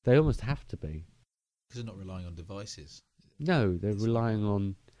 They almost have to be. Because they're not relying on devices. No, they're relying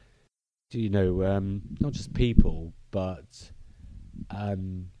on, not just people, but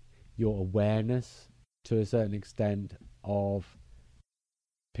your awareness to a certain extent of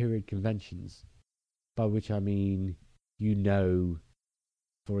period conventions. By which I mean,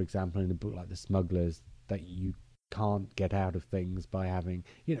 for example, in a book like The Smugglers, that you can't get out of things by having,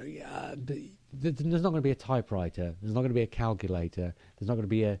 there's not going to be a typewriter, there's not going to be a calculator, there's not going to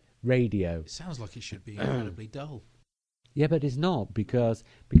be a radio. It sounds like it should be incredibly dull. Yeah, but it's not, because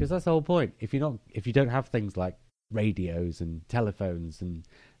that's the whole point. If you don't have things like radios and telephones and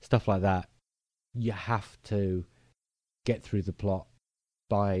stuff like that, you have to get through the plot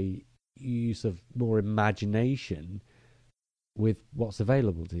by use of more imagination with what's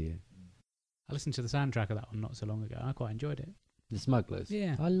available to you. I listened to the soundtrack of that one not so long ago. I quite enjoyed it. The Smugglers.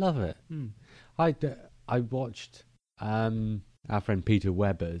 Yeah. I love it. I watched our friend Peter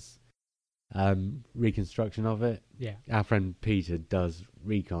Weber's reconstruction of it. Yeah. Our friend Peter does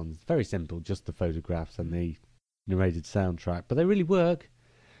recons. Very simple, just the photographs and the narrated soundtrack. But they really work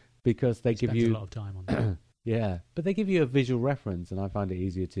because they give Spends you a lot of time on it. yeah, but they give you a visual reference, and I find it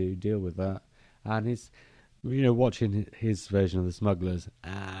easier to deal with that. And it's, watching his version of The Smugglers,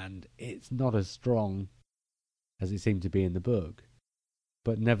 and it's not as strong as it seemed to be in the book,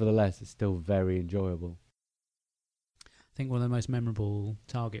 but nevertheless, it's still very enjoyable. I think one of the most memorable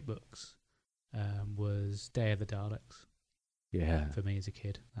Target books was Day of the Daleks. Yeah. For me as a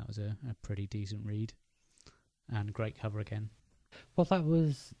kid, that was a pretty decent read, and great cover again. Well, that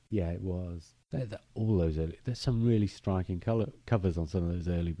was, it was. All those early, there's some really striking covers on some of those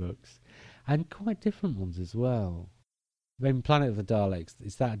early books, and quite different ones as well. Then Planet of the Daleks,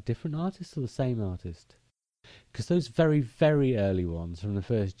 is that a different artist or the same artist? Because those very, very early ones from the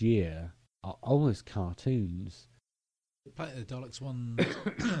first year are almost cartoons. The Planet of the Daleks one,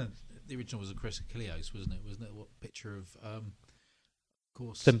 the original was a Chris Achilleos, wasn't it? Wasn't it? What picture of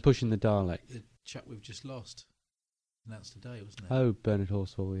course, Them pushing the Dalek. the chap we've just lost, announced today, wasn't it? Oh, Bernard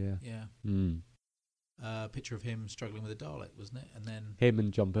Horsfall, yeah. Yeah. Picture of him struggling with a Dalek, wasn't it? And then Him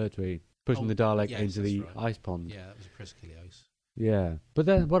and John Pertwee pushing the Dalek yes, into that's the right. ice pond. Yeah, that was a Chris Achilleos. Yeah, but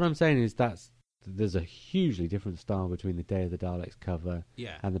then what I'm saying is there's a hugely different style between the Day of the Daleks cover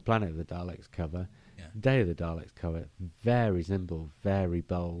Yeah. and the Planet of the Daleks cover. Yeah. Day of the Daleks cover, very simple, very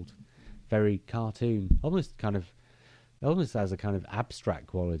bold, very cartoon, almost has a kind of abstract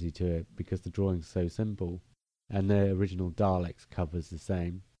quality to it because the drawing's so simple, and the original Daleks cover's the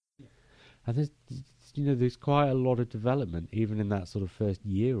same. Yeah. And there's quite a lot of development even in that sort of first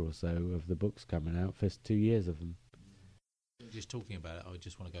year or so of the books coming out, first 2 years of them. Just talking about it, I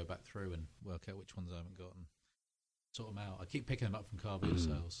just want to go back through and work out which ones I haven't got and sort them out. I keep picking them up from car boot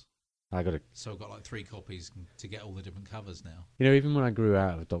sales. So I've got like 3 copies to get all the different covers now. Even when I grew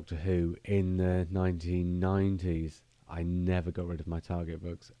out of Doctor Who in the 1990s, I never got rid of my Target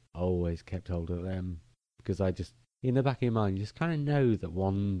books. I always kept hold of them because I just, in the back of your mind, you just kind of know that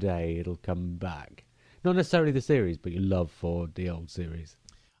one day it'll come back. Not necessarily the series, but your love for the old series.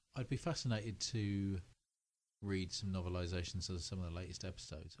 I'd be fascinated to read some novelizations of some of the latest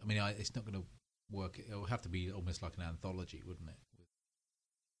episodes. I mean, it's not going to work. It'll have to be almost like an anthology, wouldn't it?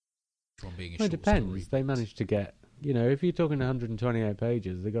 From being a short It depends. story. They managed to get, if you're talking 128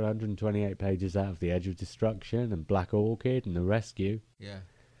 pages, they got 128 pages out of The Edge of Destruction and Black Orchid and The Rescue. Yeah.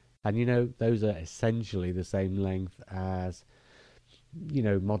 And, those are essentially the same length as,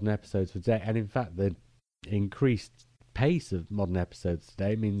 modern episodes today. And in fact, the increased pace of modern episodes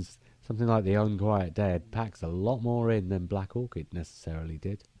today means something like The Unquiet Dead packs a lot more in than Black Orchid necessarily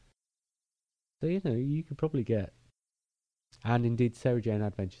did. So, you could probably get... And indeed, Sarah Jane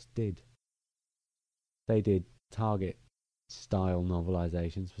Adventures did. They did Target-style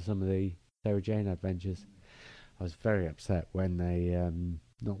novelizations for some of the Sarah Jane Adventures. I was very upset when they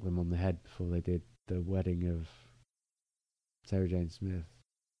knocked them on the head before they did The Wedding of Sarah Jane Smith.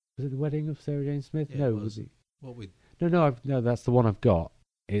 Was it The Wedding of Sarah Jane Smith? Yeah, no, it was. was it? What we? No, that's the one I've got.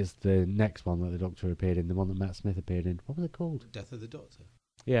 It's the next one that the Doctor appeared in, the one that Matt Smith appeared in. What was it called? Death of the Doctor.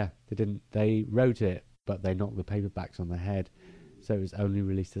 Yeah, they didn't. They wrote it, but they knocked the paperbacks on the head, so it was only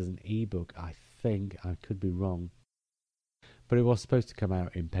released as an ebook. I think I could be wrong, but it was supposed to come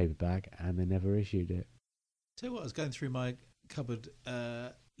out in paperback, and they never issued it. Tell you what, I was going through my cupboard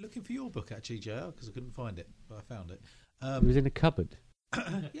looking for your book actually, JR, because I couldn't find it, but I found it. It was in a cupboard.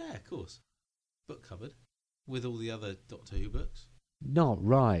 Yeah, of course, book cupboard with all the other Doctor Who books. Not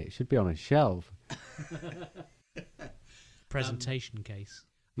right. It should be on a shelf. Presentation case.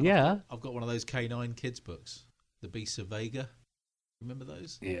 Yeah. I've got one of those K9 kids books, The Beasts of Vega. Remember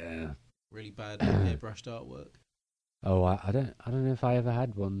those? Yeah. Really bad airbrushed artwork. Oh, I don't know if I ever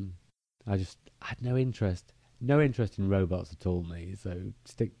had one. I had no interest in robots at all, me. So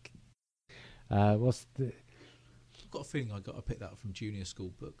stick. What's the? I've got a feeling I picked that up from Junior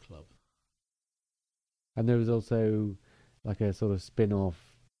School Book Club. And there was also like a sort of spin-off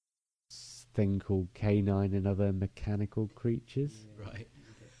thing called K9 and Other Mechanical Creatures. Right.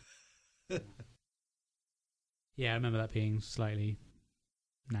 Yeah, I remember that being slightly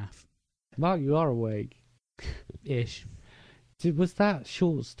naff. Mark, you are awake. Ish. Was that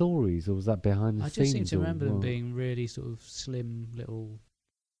short stories or was that behind the I scenes? just seem to or remember them what? being really sort of slim little,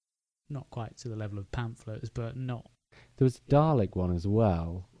 not quite to the level of pamphlets, but not. There was a Dalek one as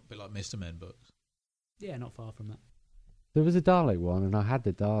well. A bit like Mr. Men books. Yeah, not far from that. There was a Dalek one, and I had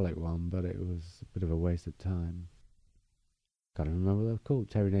the Dalek one, but it was a bit of a waste of time. Can't even remember what they were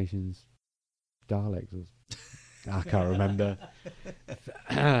called. Terry Nation's Daleks. I can't remember.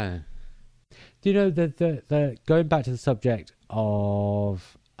 Do you know the going back to the subject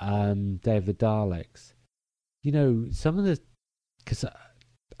of Day of the Daleks, you know, some of the... Because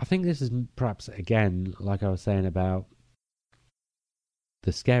I think this is perhaps, again, like I was saying about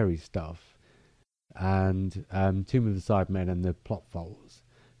the scary stuff and Tomb of the Cybermen and the plot faults.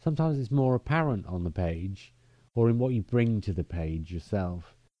 Sometimes it's more apparent on the page or in what you bring to the page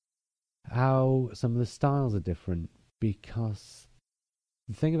yourself, how some of the styles are different, because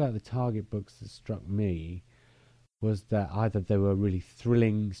the thing about the Target books that struck me was that either they were really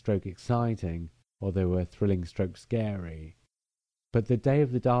thrilling stroke exciting or they were thrilling stroke scary. But the Day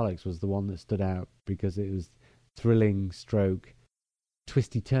of the Daleks was the one that stood out because it was thrilling stroke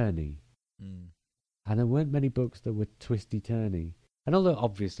twisty-turny. Mm. And there weren't many books that were twisty-turny. And although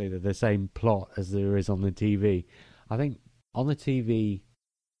obviously they're the same plot as there is on the TV, I think on the TV,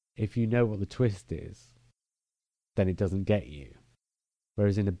 if you know what the twist is, then it doesn't get you.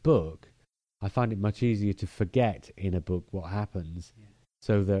 Whereas in a book, I find it much easier to forget in a book what happens,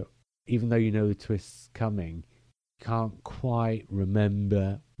 so that even though you know the twist's coming, you can't quite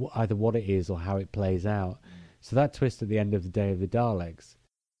remember either what it is or how it plays out. So that twist at the end of the Day of the Daleks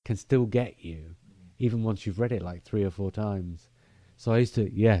can still get you, even once you've read it like 3 or 4 times. So I used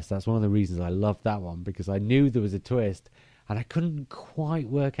to, yes, that's one of the reasons I loved that one, because I knew there was a twist, and I couldn't quite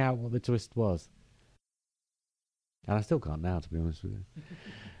work out what the twist was. And I still can't now, to be honest with you.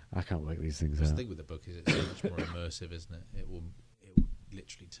 I can't work these things out. The thing with the book is it's so much more immersive, isn't it? It will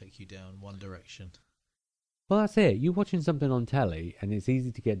literally take you down one direction. Well, that's it. You're watching something on telly, and it's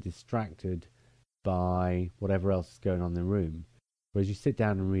easy to get distracted by whatever else is going on in the room. Whereas you sit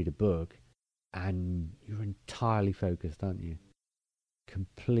down and read a book, and you're entirely focused, aren't you?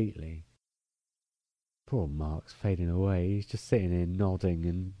 Completely. Poor Mark's fading away. He's just sitting here nodding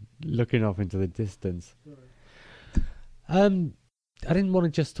and looking off into the distance. I didn't want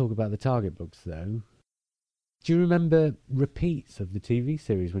to just talk about the Target books, though. Do you remember repeats of the TV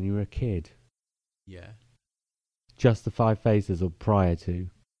series when you were a kid? Yeah. Just the 5 Faces or prior to?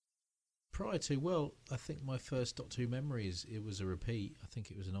 Prior to, well, I think my first Doctor Who memory is it was a repeat. I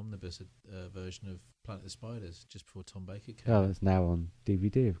think it was an omnibus version of Planet of the Spiders just before Tom Baker came. Oh, it's now on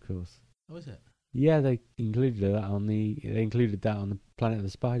DVD, of course. Oh, is it? Yeah, they included that on the Planet of the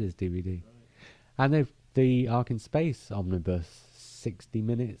Spiders DVD. Right. And the Ark in Space omnibus, 60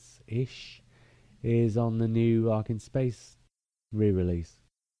 minutes-ish, is on the new Ark in Space re-release.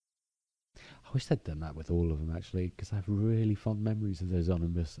 I wish they'd done that with all of them, actually, because I have really fond memories of those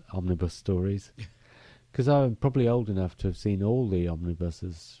omnibus stories. Because I'm probably old enough to have seen all the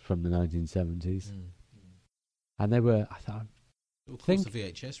omnibuses from the 1970s. And they were, Of course, the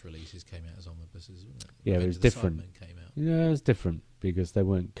VHS releases came out as omnibuses, wasn't it? Yeah, it was different. Came out. Yeah, it was different because they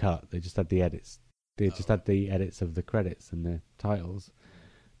weren't cut. They just had the edits. They just had the edits of the credits and the titles.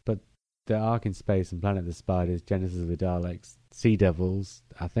 But the Ark in Space and Planet of the Spiders, Genesis of the Daleks, Sea Devils,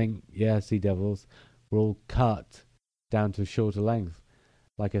 I think, Sea Devils, were all cut down to a shorter length.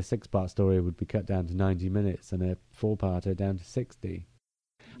 Like a 6-part story would be cut down to 90 minutes and a 4-parter down to 60.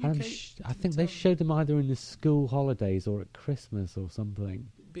 I think they showed them either in the school holidays or at Christmas or something.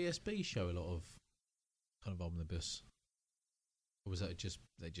 BSB show a lot of kind of omnibus, or was that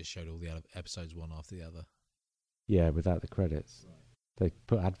they just showed all the episodes one after the other? Yeah, without the credits. Right. They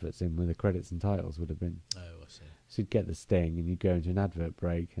put adverts in where the credits and titles would have been. Oh, I see. So you'd get the sting and you'd go into an advert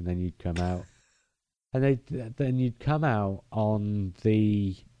break and then you'd come out. And then you'd come out on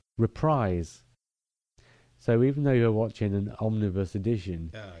the reprise. So even though you're watching an omnibus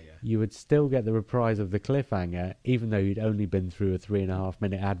edition, you would still get the reprise of the cliffhanger, even though you'd only been through a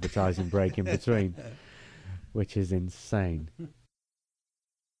 3.5-minute advertising break in between, which is insane.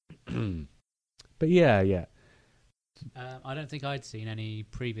 But yeah. I don't think I'd seen any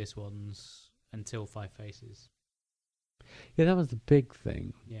previous ones until 5 Faces. Yeah, that was the big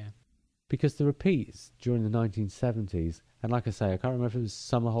thing. Yeah. Because the repeats during the 1970s, and like I say, I can't remember if it was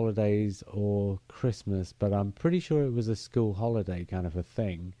summer holidays or Christmas, but I'm pretty sure it was a school holiday kind of a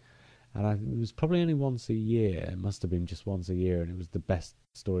thing. And it was probably only once a year. It must have been just once a year, and it was the best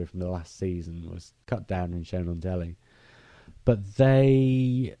story from the last season, was cut down and shown on telly. But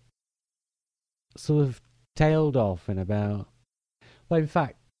they sort of tailed off in about... Well, in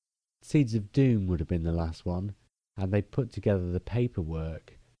fact, Seeds of Doom would have been the last one, and they put together the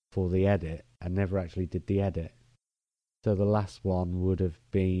paperwork for the edit and never actually did the edit. So the last one would have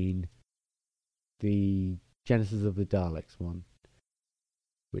been the Genesis of the Daleks one,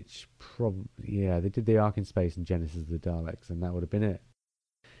 which they did the Ark in Space and Genesis of the Daleks, and that would have been it.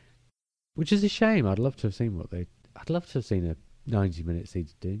 Which is a shame. I'd love to have seen a 90-minute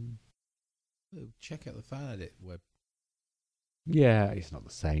Seeds of Doom. Check out the fan edit web. Yeah, it's not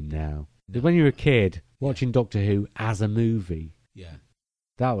the same now. No. When you were a kid watching Doctor Who as a movie,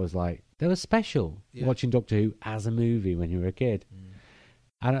 That was special, Yeah. watching Doctor Who as a movie when you were a kid.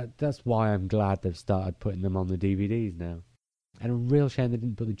 And that's why I'm glad they've started putting them on the DVDs now. And a real shame they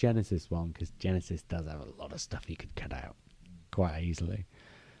didn't put the Genesis one, because Genesis does have a lot of stuff you could cut out quite easily.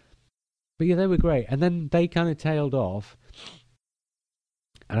 But yeah, they were great. And then they kind of tailed off.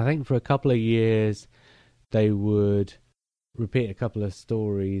 And I think for a couple of years, they would repeat a couple of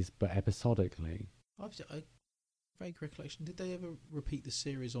stories, but episodically. I've a vague recollection. Did they ever repeat the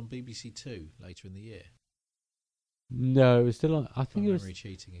series on BBC Two later in the year? No, it was still on. I think My it was. memory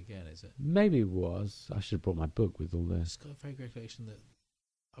cheating again, is it? Maybe it was. I should have brought my book with all I've this. just got a vague recollection that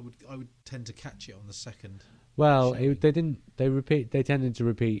I would tend to catch it on the second. Well, showing. they didn't. They tended to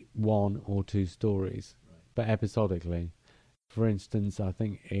repeat one or two stories, but episodically. For instance, I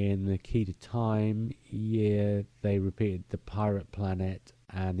think in the Key to Time year, they repeated the Pirate Planet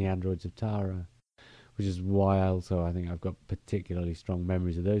and the Androids of Tara, which is why also I think I've got particularly strong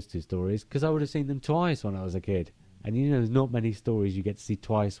memories of those two stories, because I would have seen them twice when I was a kid. And there's not many stories you get to see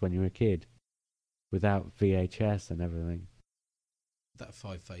twice when you're a kid, without VHS and everything. That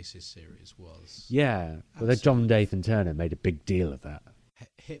Five Faces series was Yeah, well, John Dathan Turner made a big deal of that.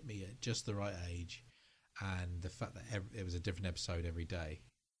 hit me at just the right age, and the fact that it was a different episode every day.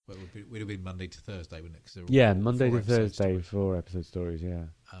 Well, it would have been Monday to Thursday, wouldn't it? 'Cause Yeah, Monday to 4 episode Thursday, stories. 4-episode stories. Yeah.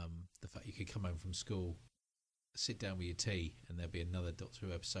 The fact you could come home from school, sit down with your tea, and there'd be another Doctor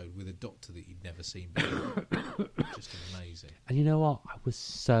Who episode with a doctor that you'd never seen before. Just amazing. And you know what? I was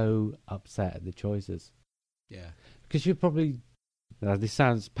so upset at the choices. Yeah. Because you're probably, this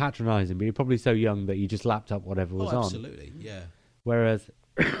sounds patronising, but you're probably so young that you just lapped up whatever was on. Absolutely, yeah. Whereas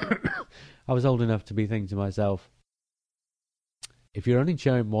I was old enough to be thinking to myself, if you're only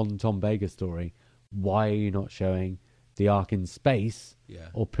showing one Tom Baker story, why are you not showing The Ark in Space Yeah.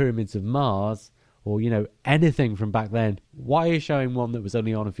 or Pyramids of Mars or, anything from back then? Why are you showing one that was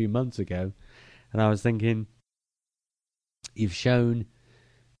only on a few months ago? And I was thinking, you've shown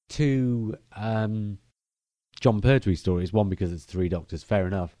two John Pertwee stories, one because it's 3 Doctors, fair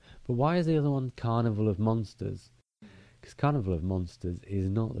enough. But why is the other one Carnival of Monsters? Because Carnival of Monsters is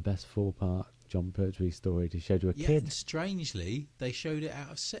not the best 4-part John Pertwee story to show to a Yeah, kid. and strangely, they showed it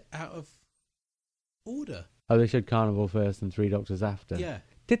out of order. Oh, they showed Carnival first and 3 Doctors after. Yeah.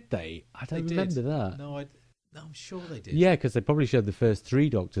 Did they? I don't They remember did. that. No, I'm sure they did. Yeah, because they probably showed the first 3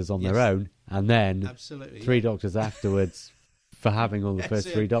 Doctors on their Yes. own, and then Absolutely. 3 yeah. Doctors afterwards for having all the Yes, first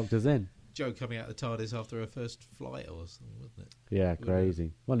yeah. 3 Doctors in. Joe coming out of the TARDIS after her first flight or something, wasn't it? Yeah,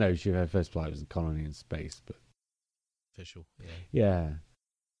 crazy. Well, no, her first flight was a colony in space, but Official, yeah. yeah.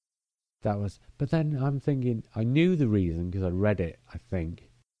 That was... But then I'm thinking, I knew the reason, because I read it, I think,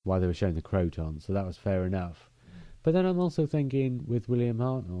 why they were showing the Croton, so that was fair enough. But then I'm also thinking, with William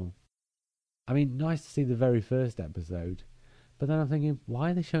Hartnell, I mean, nice to see the very first episode, but then I'm thinking,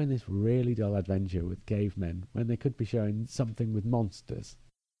 why are they showing this really dull adventure with cavemen when they could be showing something with monsters?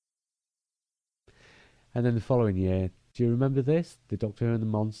 And then the following year, do you remember this? The Doctor Who and the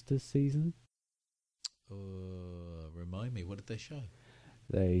Monsters season? Remind me, what did they show?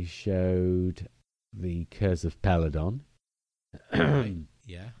 They showed the Curse of Peladon.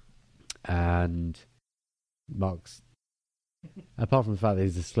 Yeah. And Mark's, apart from the fact that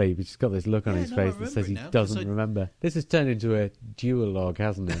he's asleep, he's just got this look on Yeah, his no, face I that says he remember it now, doesn't 'cause remember. This has turned into a duologue,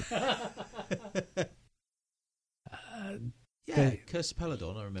 hasn't it? Yeah, Curse of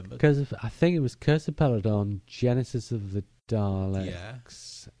Peladon, I remember. I think it was Curse of Peladon, Genesis of the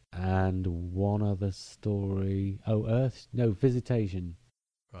Daleks, and one other story. Oh, Visitation.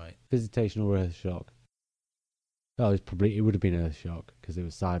 Right. Visitation or Earthshock. Oh, it would have been Earthshock because it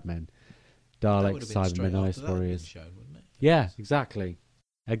was Sidemen. That would Daleks, have been straight Sidemen, after Ice that had been Warriors. shown, wouldn't it? Yeah, exactly.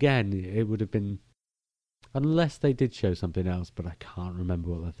 Again, it would have been... Unless they did show something else, but I can't remember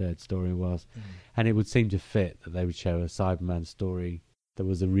what the third story was. And it would seem to fit that they would show a Cyberman story that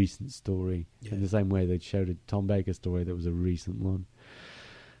was a recent story, in the same way they'd showed a Tom Baker story that was a recent one.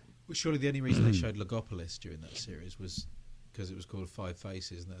 Well, surely the only reason they showed Logopolis during that series was because it was called Five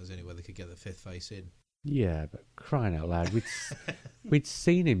Faces, and that was the only way they could get the 5th face in. Yeah, but crying out loud, we'd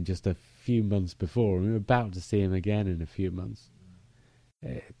seen him just a few months before, and we were about to see him again in a few months.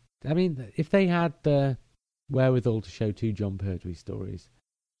 I mean, if they had the wherewithal to show 2 John Pertwee stories,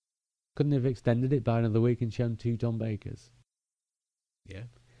 couldn't they have extended it by another week and shown 2 Tom Bakers? Yeah.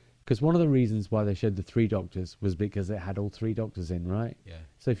 Because one of the reasons why they showed the 3 Doctors was because it had all 3 Doctors in, right? Yeah.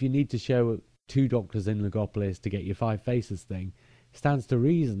 So if you need to show 2 Doctors in Logopolis to get your 5 Faces thing, it stands to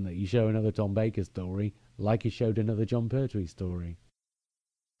reason that you show another Tom Baker story like you showed another John Pertwee story.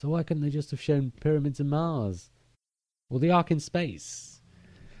 So why couldn't they just have shown Pyramids of Mars? Or the Ark in Space?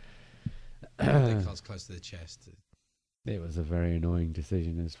 They can't close to the chest. It was a very annoying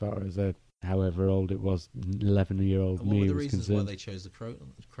decision as far as however old it was, 11-year-old And what me were the was reasons why concerned. they chose the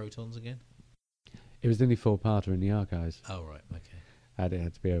Crotons again? It was the only 4-parter in the archives. Oh, right, okay. And it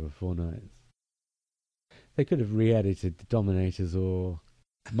had to be over 4 nights. They could have re-edited The Dominators or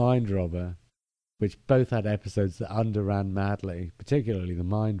Mind Robber, which both had episodes that underran madly, particularly the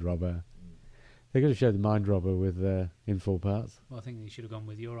Mind Robber. They could have showed the Mind Robber with in 4 parts. Well, I think you should have gone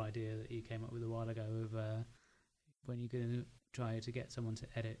with your idea that you came up with a while ago of when you're going to try to get someone to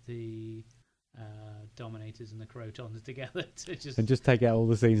edit the Dominators and the Crotons together to just take out all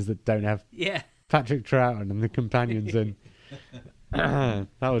the scenes that don't have Patrick Troughton and the companions in. That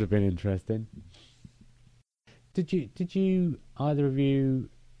would have been interesting. Did you either of you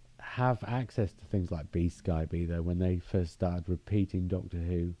have access to things like B-Sky-B though when they first started repeating Doctor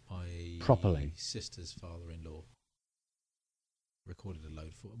Who properly? My sister's father-in-law recorded a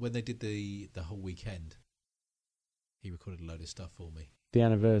load for when they did the whole weekend. He recorded a load of stuff for me. The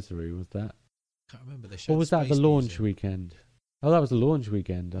anniversary, was that? Can't remember. They showed Or was that the Space launch Museum. weekend? Oh, that was the launch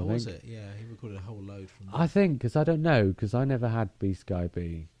weekend, I think. Was it? Yeah, he recorded a whole load from there. I think, because I don't know, because I never had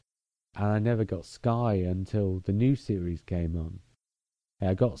B-Sky-B. And I never got Sky until the new series came on.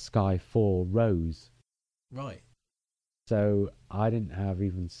 I got Sky 4 Rose. Right. So I didn't have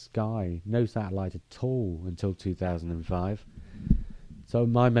even Sky, no satellite at all until 2005. So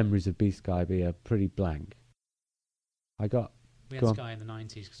my memories of B-Sky-B are pretty blank. We had Go on. Sky in the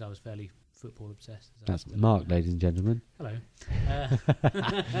 90s because I was fairly football obsessed. That's Mark, ladies and gentlemen. Hello.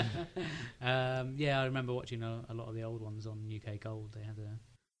 Yeah, I remember watching a lot of the old ones on UK Gold. They had a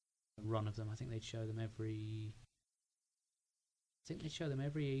run of them. I think they'd show them every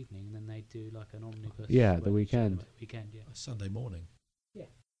evening, and then they'd do like an omnibus. Yeah, where the they'd show them weekend. at the weekend, yeah. Sunday morning.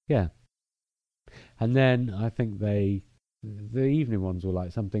 Yeah. And then I think the evening ones were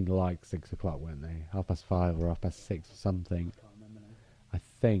like something like 6 o'clock, weren't they? 5:30 or 6:30 or something. I can't remember now. I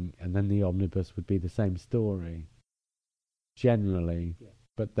think. And then the omnibus would be the same story, generally. Yeah.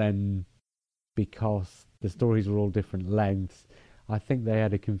 But then, because the stories were all different lengths, I think they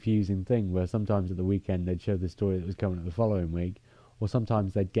had a confusing thing where sometimes at the weekend they'd show the story that was coming up the following week, or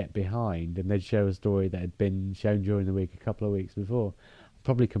sometimes they'd get behind and they'd show a story that had been shown during the week a couple of weeks before.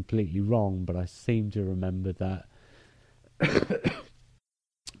 Probably completely wrong, but I seem to remember that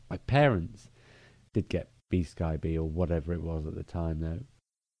my parents did get B-Sky-B or whatever it was at the time, though.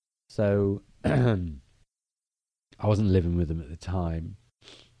 So I wasn't living with them at the time,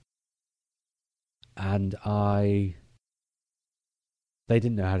 and they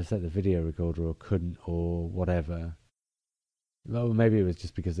didn't know how to set the video recorder or couldn't or whatever. Well, maybe it was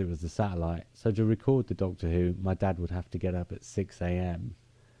just because it was the satellite. So to record the Doctor Who, my dad would have to get up at 6 a.m.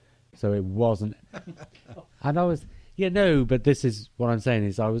 So it wasn't... And I was... Yeah, no, but this is... What I'm saying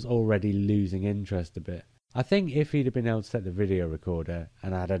is I was already losing interest a bit. I think if he'd have been able to set the video recorder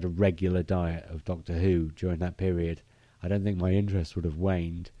and I'd had a regular diet of Doctor Who during that period, I don't think my interest would have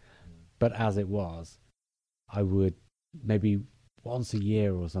waned. But as it was, I would maybe once a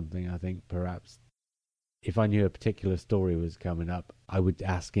year or something, I think, perhaps, if I knew a particular story was coming up, I would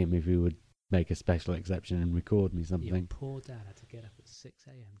ask him if he would make a special exception and record me something. Your poor dad had to get up at 6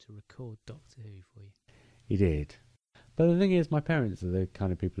 a.m. to record Doctor Who for you. He did. But the thing is, my parents are the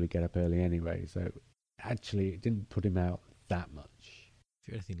kind of people who get up early anyway, so actually it didn't put him out that much. If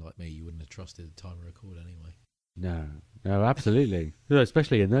you're anything like me, you wouldn't have trusted the timer record anyway. No, absolutely.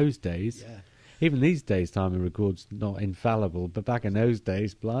 Especially in those days. Yeah. Even these days, timer record's not infallible, but back in those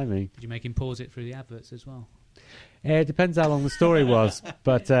days, blimey. Did you make him pause it through the adverts as well? It depends how long the story was,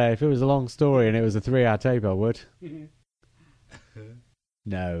 but if it was a long story and it was a 3-hour tape, I would.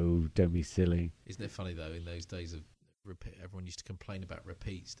 No, don't be silly. Isn't it funny, though, in those days of repeat, everyone used to complain about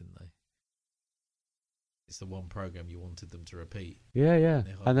repeats, didn't they? It's the one programme you wanted them to repeat. Yeah.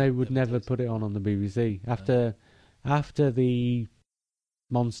 And they Never would never did. put it on the BBC. After the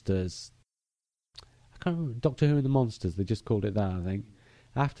Monsters... I can't remember, Doctor Who and the Monsters, they just called it that, I think.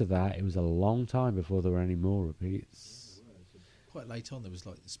 After that, it was a long time before there were any more repeats. Quite late on, there was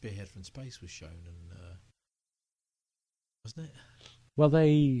like the Spearhead from Space was shown, and wasn't it? Well,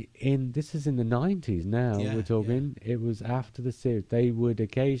 this is in the 90s now, Yeah, we're talking. Yeah. It was after the series. They would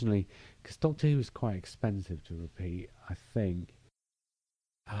occasionally, because Doctor Who was quite expensive to repeat, I think.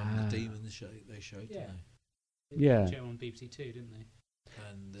 The Demons show they showed, didn't they? Yeah. They showed on BBC Two, didn't they?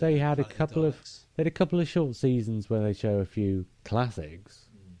 And, They had a Planet couple of Daleks. they had a couple of short seasons where they show a few classics,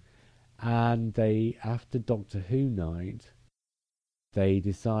 and they, after Doctor Who night, they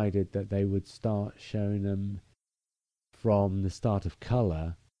decided that they would start showing them from the start of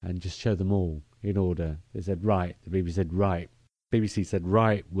colour and just show them all in order. They said, right, the BBC said, right. BBC said,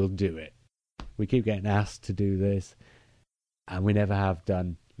 right, we'll do it. We keep getting asked to do this. and we never have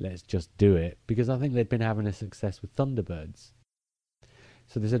done. Let's just do it, because I think they'd been having a success with Thunderbirds.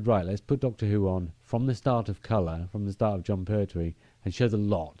 So they said, right, let's put Doctor Who on from the start of Colour, from the start of Jon Pertwee, and show the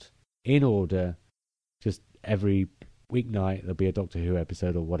lot in order. Just every weeknight there'll be a Doctor Who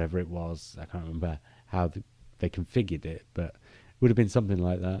episode or whatever it was. I can't remember how they configured it, but it would have been something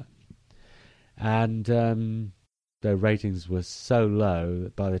like that. And their ratings were so low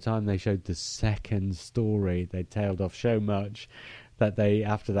that by the time they showed the second story, they tailed off so much that they,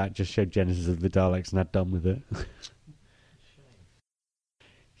 after that, just showed Genesis of the Daleks and had done with it.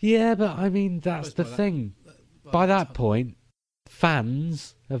 Yeah, but I mean, that's the thing. By that point,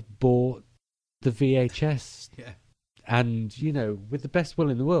 fans have bought the VHS. Yeah. And, you know, with the best will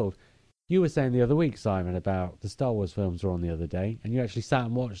in the world, you were saying the other week, Simon, about the Star Wars films were on the other day, and you actually sat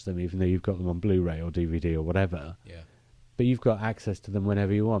and watched them, even though you've got them on Blu-ray or DVD or whatever. Yeah. But you've got access to them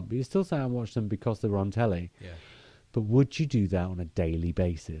whenever you want. But you still sat and watched them because they were on telly. Yeah. But would you do that on a daily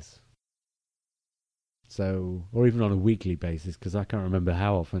basis? So, or even on a weekly basis, because I can't remember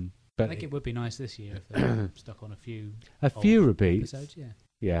how often. But I think it would be nice this year if they stuck on a few repeats. episodes. Yeah.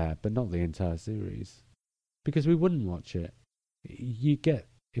 Yeah, but not the entire series. Because we wouldn't watch it.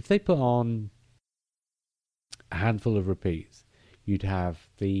 If they put on a handful of repeats, you'd have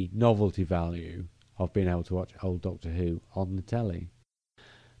the novelty value of being able to watch old Doctor Who on the telly.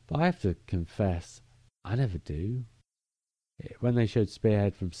 But I have to confess, I never do. When they showed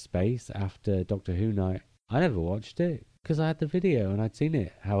Spearhead from Space after Doctor Who night, I never watched it because I had the video and I'd seen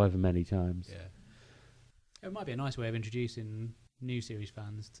it however many times. Yeah. It might be a nice way of introducing new series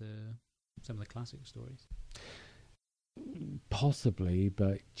fans to some of the classic stories. Possibly,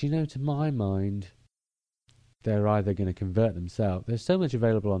 but do you know, to my mind, they're either going to convert themselves. There's so much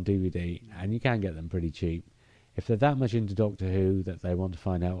available on DVD, and you can get them pretty cheap. If they're that much into Doctor Who that they want to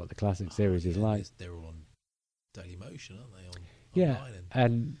find out what the classic series is like, they're all on Daily Motion, aren't they? Yeah, online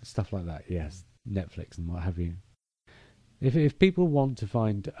and stuff like that. Yes, Netflix and what have you. If people want to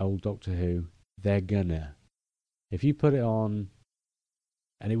find old Doctor Who, they're gonna. If you put it on,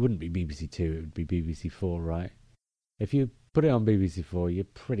 and it wouldn't be BBC Two, it would be BBC Four, right? If you put it on BBC Four, you're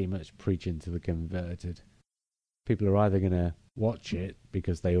pretty much preaching to the converted. People are either going to watch it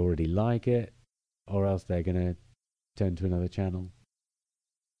because they already like it, or else they're going to turn to another channel.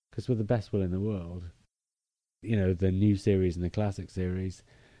 Because with the best will in the world, you know, the new series and the classic series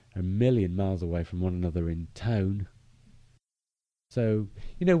are a million miles away from one another in tone. So,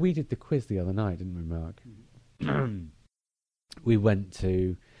 you know, we did the quiz the other night, didn't we, Mark? We went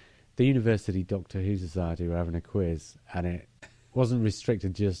to the University Doctor Who Society, were having a quiz, and it wasn't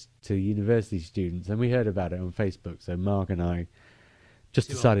restricted just to university students, and we heard about it on Facebook, so Mark and I just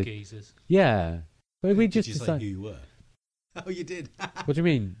decided... geezers. Yeah. But we just Did you decided... say who you were? Oh, you did? What do you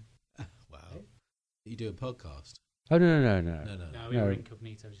mean? Wow. You do a podcast? Oh, no. No. No, we were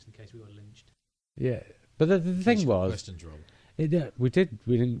incognito just in case we were lynched. Yeah. But the thing was... Questions wrong. We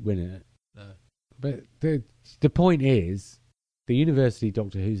didn't win it. No. But the point is, the University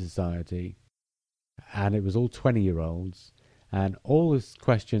Doctor Who Society, and it was all 20-year-olds, and all the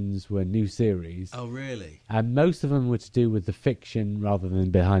questions were new series. Oh, really? And most of them were to do with the fiction rather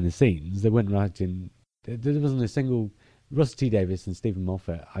than behind the scenes. They weren't writing... There wasn't a single... Russell T Davies and Stephen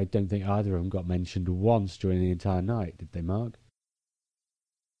Moffat, I don't think either of them got mentioned once during the entire night, did they, Mark?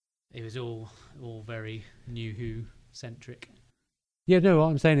 It was all very New Who-centric. Yeah, no, what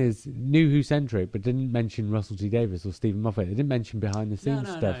I'm saying is New Who-centric, but didn't mention Russell T Davies or Stephen Moffat. They didn't mention behind-the-scenes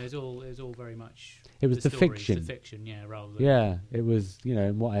stuff. No, it was all very much... It was the stories, fiction. The fiction, yeah, rather than... Yeah, it was, you know,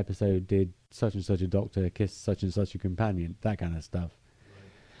 in what episode did such and such a doctor kiss such and such a companion, that kind of stuff.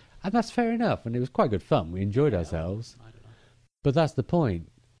 Right. And that's fair enough, and it was quite good fun. We enjoyed ourselves. I don't know. But that's the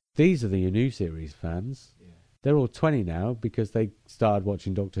point. These are the new series fans. Yeah. They're all 20 now because they started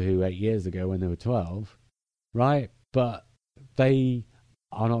watching Doctor Who 8 years ago when they were 12, right? But they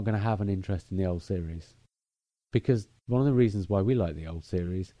are not going to have an interest in the old series. Because one of the reasons why we like the old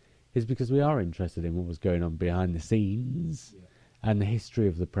series is because we are interested in what was going on behind the scenes and the history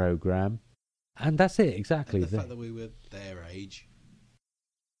of the programme. And that's it, exactly. And the fact that we were their age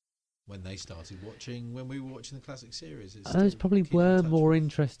when they started watching, when we were watching the classic series. Those probably were more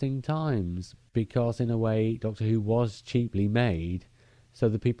interesting times because, in a way, Doctor Who was cheaply made, so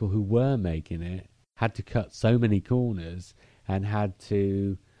the people who were making it had to cut so many corners and had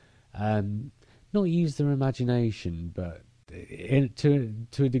to not use their imagination, but to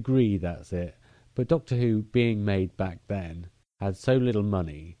a degree, that's it. But Doctor Who, being made back then, had so little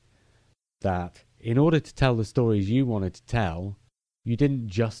money that in order to tell the stories you wanted to tell, you didn't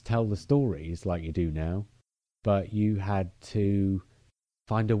just tell the stories like you do now, but you had to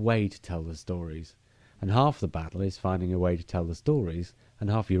find a way to tell the stories. And half the battle is finding a way to tell the stories, and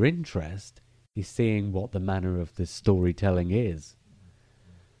half your interest is seeing what the manner of the storytelling is.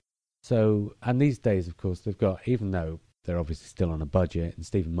 So, and these days, of course, they've got, even though they're obviously still on a budget, and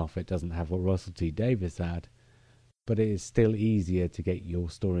Stephen Moffat doesn't have what Russell T Davies had, but it is still easier to get your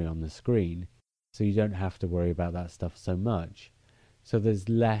story on the screen, so you don't have to worry about that stuff so much. So there's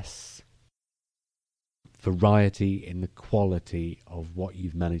less variety in the quality of what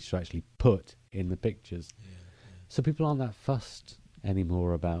you've managed to actually put in the pictures. So people aren't that fussed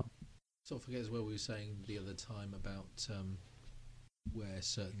anymore about... Sort of forget as well, we were saying the other time about where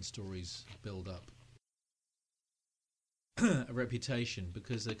certain stories build up a reputation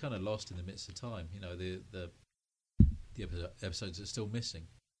because they're kind of lost in the midst of time. You know, the episodes are still missing,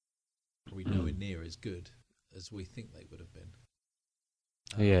 probably nowhere near as good as we think they would have been.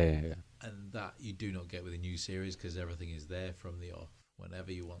 Yeah. And that you do not get with a new series because everything is there from the off.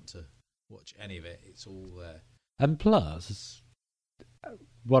 Whenever you want to watch any of it, it's all there. And plus,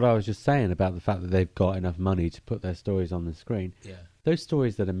 what I was just saying about the fact that they've got enough money to put their stories on the screen, those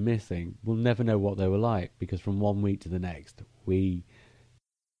stories that are missing, we'll never know what they were like, because from one week to the next,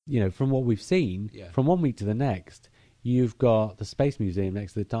 from what we've seen, from one week to the next, you've got the Space Museum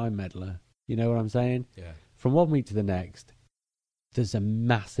next to the Time Meddler. You know what I'm saying? Yeah. From one week to the next, there's a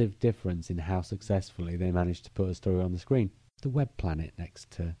massive difference in how successfully they managed to put a story on the screen. The Web Planet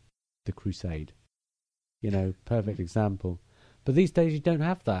next to the Crusade. Perfect example. But these days you don't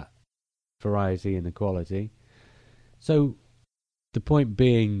have that variety and equality. So the point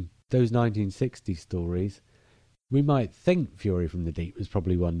being, those 1960 stories, we might think Fury from the Deep was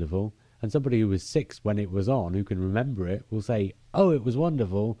probably wonderful, and somebody who was 6 when it was on, who can remember it, will say, oh, it was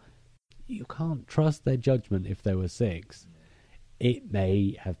wonderful. You can't trust their judgment if they were 6. It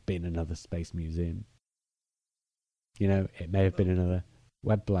may have been another Space Museum. It may have been another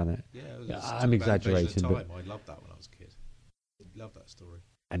Web Planet. I'm exaggerating. But I loved that when I was a kid. I loved that story.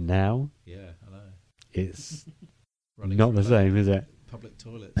 And now? Yeah, I know. It's not the same, is it? Public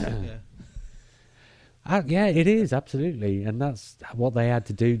toilets, yeah, it is, absolutely. And that's what they had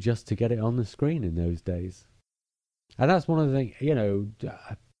to do just to get it on the screen in those days. And that's one of the things,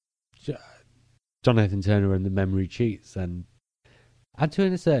 Jonathan Turner and the memory cheats. And to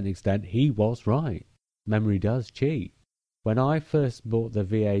a certain extent, he was right. Memory does cheat. When I first bought the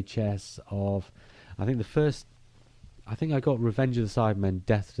VHS of, I think I got Revenge of the Cybermen,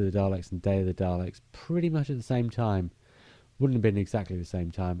 Death to the Daleks, and Day of the Daleks pretty much at the same time. Wouldn't have been exactly the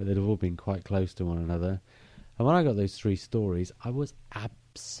same time, but they'd have all been quite close to one another. And when I got those 3 stories, I was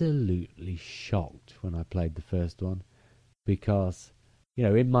absolutely shocked when I played the first one. Because,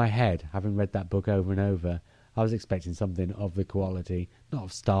 in my head, having read that book over and over, I was expecting something of the quality, not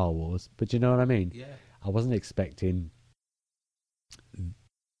of Star Wars, but you know what I mean? Yeah. I wasn't expecting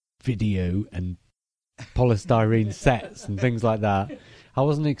video and polystyrene sets and things like that. I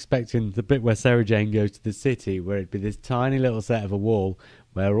wasn't expecting the bit where Sarah Jane goes to the city, where it'd be this tiny little set of a wall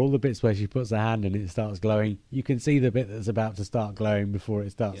where all the bits where she puts her hand in it starts glowing. You can see the bit that's about to start glowing before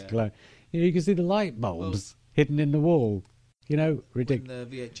it starts glowing. You can see the light bulbs hidden in the wall. Ridiculous. When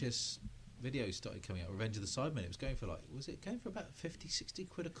the VHS videos started coming out, Revenge of the Cybermen, it was going for going for about 50, 60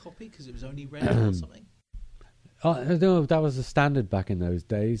 quid a copy because it was only rental or something? No, that was the standard back in those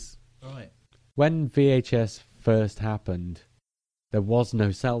days. Right. When VHS first happened, there was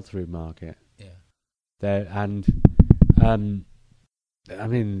no sell-through market. Yeah. I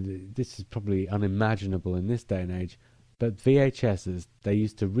mean, this is probably unimaginable in this day and age, but VHSs, they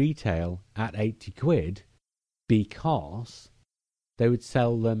used to retail at 80 quid because they would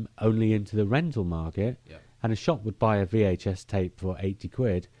sell them only into the rental market, and a shop would buy a VHS tape for 80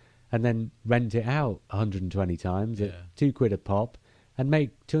 quid and then rent it out 120 times at 2 quid a pop and make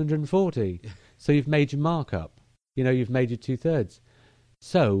 240. So you've made your markup. You've made your 2/3.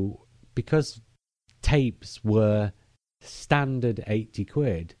 So because tapes were standard 80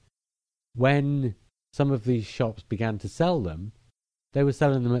 quid, when some of these shops began to sell them, they were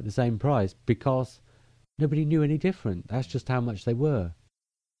selling them at the same price because nobody knew any different. That's just how much they were.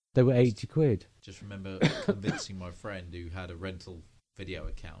 They were 80 quid. Just remember convincing my friend who had a rental video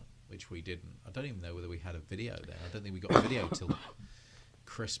account, which we didn't. I don't even know whether we had a video then. I don't think we got a video till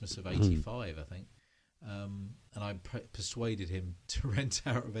Christmas of 85, I think. And I persuaded him to rent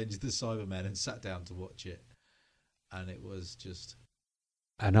out Revenge of the Cybermen and sat down to watch it. And it was just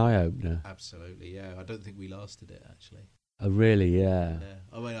an eye-opener. Absolutely, yeah. I don't think we lasted it, actually. Oh, really? Yeah.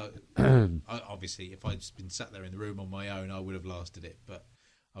 I mean, I, obviously, if I'd been sat there in the room on my own, I would have lasted it. But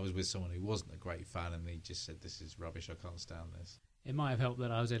I was with someone who wasn't a great fan, and he just said, "This is rubbish. I can't stand this." It might have helped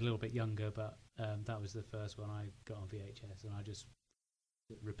that I was a little bit younger, but that was the first one I got on VHS, and I just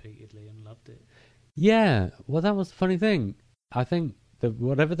repeatedly and loved it. Yeah, well, that was the funny thing. I think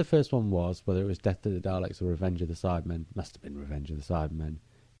whatever the first one was, whether it was Death to the Daleks or Revenge of the Cybermen, must have been Revenge of the Cybermen,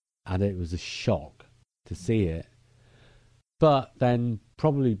 and it was a shock to see it. But then,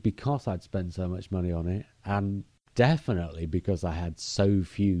 probably because I'd spent so much money on it, and definitely because I had so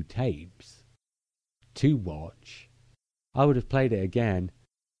few tapes to watch, I would have played it again,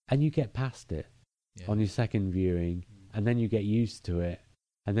 and you get past it on your second viewing, and then you get used to it,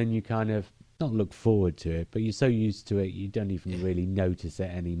 and then you kind of not look forward to it, but you're so used to it you don't even really notice it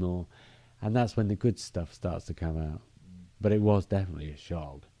anymore, and that's when the good stuff starts to come out. But it was definitely a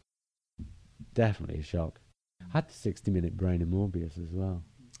shock. Definitely a shock. I had the 60-minute Brain of Morbius as well.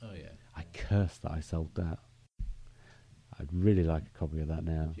 Oh yeah. I cursed that I sold that. I'd really like a copy of that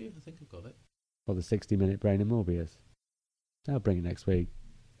now. Do you? I think I've got it. What, the 60-minute Brain of Morbius? I'll bring it next week.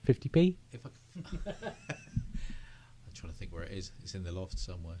 50p? If I I'm trying to think where it is. It's in the loft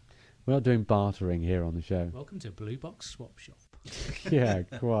somewhere. We're not doing bartering here on the show. Welcome to Blue Box Swap Shop. Yeah,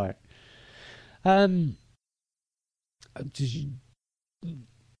 quite. Oh,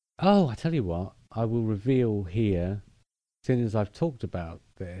 I tell you what, I will reveal here, seeing as I've talked about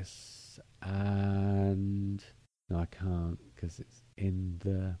this, and no, I can't because it's in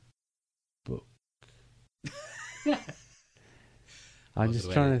the book. I'm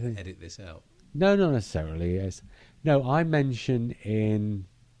just trying to think. Edit this out. No, not necessarily. Yes. No, I mention in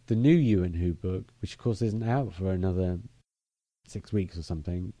the new You and Who book, which of course isn't out for another 6 weeks or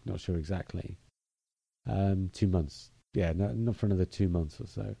something. Not sure exactly. 2 months. Yeah, not for another 2 months or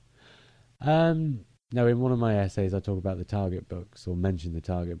so. No, in one of my essays, I talk about the Target books, or mention the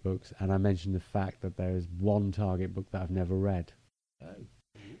Target books, and I mention the fact that there is one Target book that I've never read.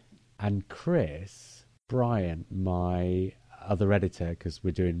 And Chris Bryant, my other editor, because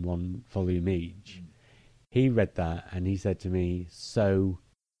we're doing one volume each, he read that and he said to me, "So,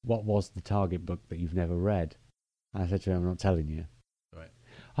 what was the Target book that you've never read?" And I said to him, "I'm not telling you." Right.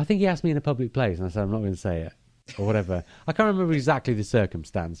 I think he asked me in a public place, and I said, "I'm not going to say it," or whatever. I can't remember exactly the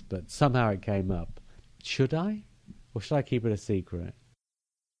circumstance, but somehow it came up. Should I? Or should I keep it a secret?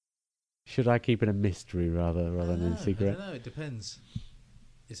 Should I keep it a mystery rather than a secret? I don't know, it depends.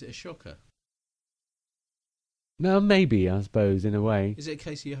 Is it a shocker? No, maybe, I suppose, in a way. Is it a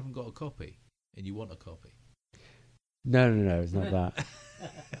case you haven't got a copy and you want a copy? No, it's not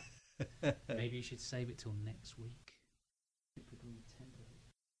that. Maybe you should save it till next week.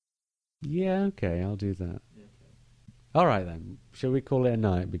 Yeah, okay, I'll do that. All right, then. Shall we call it a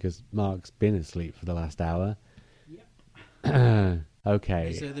night? Because Mark's been asleep for the last hour. Yep. Okay.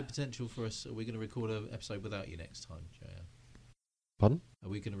 Is there the potential for us? Are we going to record an episode without you next time, JR? Pardon? Are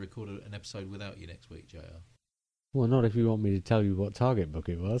we going to record an episode without you next week, JR? Well, not if you want me to tell you what Target book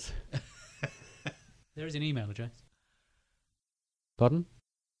it was. There is an email address. Pardon?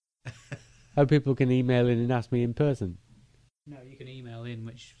 Oh, people can email in and ask me in person. No, you can email in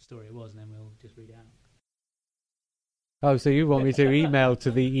which story it was, and then we'll just read it out. Oh, so you want me to email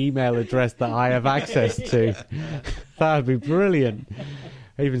to the email address that I have access to? That would be brilliant.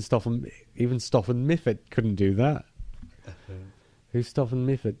 Even Stoffen Miffet couldn't do that. Who's Stoffen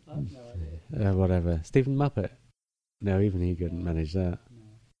Miffet? No idea. Whatever. Stephen Muppet? No, even he couldn't manage that.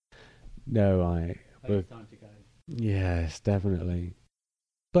 No, Time to go. Yes, definitely.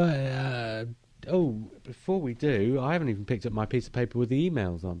 But, before we do, I haven't even picked up my piece of paper with the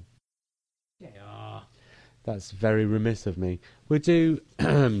emails on. Yeah. That's very remiss of me. We did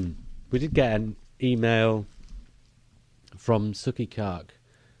get an email from Suki Kark.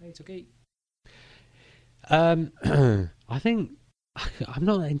 Hey, Suki. I think I'm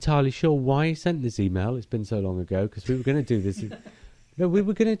not entirely sure why he sent this email. It's been so long ago because we were going to do this. No, we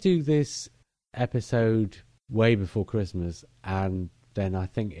were going to do this episode way before Christmas, and then I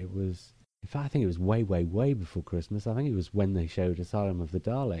think it was. In fact, I think it was way, way, way before Christmas. I think it was when they showed Asylum of the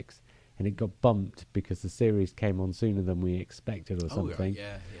Daleks. And it got bumped because the series came on sooner than we expected or something. Right,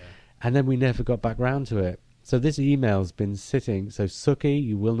 yeah. And then we never got back round to it. So this email's been sitting. So Suki,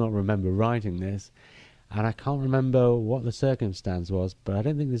 you will not remember writing this. And I can't remember what the circumstance was, but I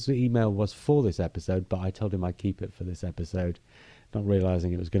don't think this email was for this episode, but I told him I'd keep it for this episode, not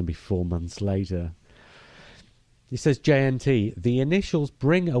realising it was going to be 4 months later. He says, JNT, the initials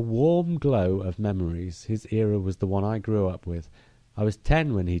bring a warm glow of memories. His era was the one I grew up with. I was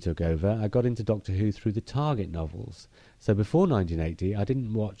 10 when he took over. I got into Doctor Who through the Target novels. So before 1980, I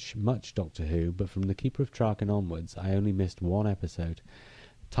didn't watch much Doctor Who, but from The Keeper of Traken onwards, I only missed one episode.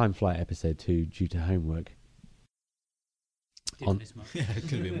 Time Flight episode 2 due to homework. Didn't miss much. Yeah, it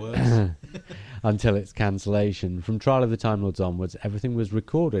could have been worse. Until its cancellation. From Trial of the Time Lords onwards, everything was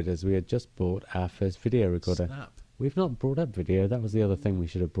recorded as we had just bought our first video recorder. Snap. We've not brought up video. That was the other thing we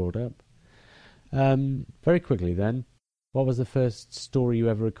should have brought up. Very quickly then, what was the first story you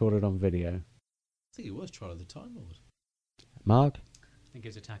ever recorded on video? I think it was Trial of the Time Lord. Mark? I think it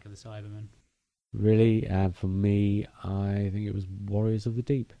was Attack of the Cybermen. Really? And for me, I think it was Warriors of the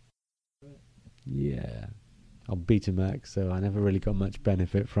Deep. Yeah. On Betamax, so I never really got much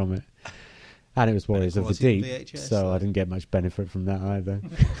benefit from it. And it was Warriors of the Deep, VHS, so I didn't get much benefit from that either.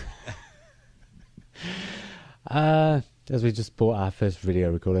 As we just bought our first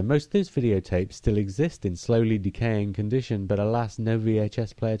video recorder, most of those videotapes still exist in slowly decaying condition, but alas, no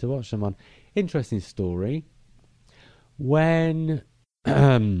VHS player to watch them on. Interesting story. When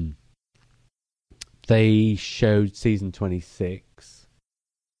they showed season 26,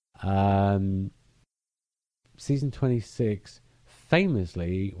 season 26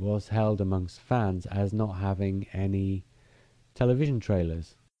 famously was held amongst fans as not having any television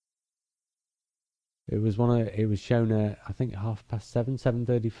trailers. It was shown at, I think, 7:30,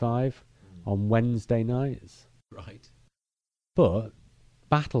 7:35 on Wednesday nights. Right. But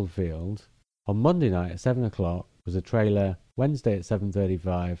Battlefield on Monday night at 7 o'clock was a trailer. Wednesday at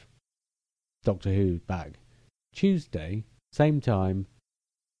 7:35, Doctor Who back. Tuesday, same time.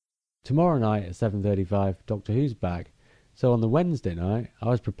 Tomorrow night at 7:35, Doctor Who's back. So on the Wednesday night, I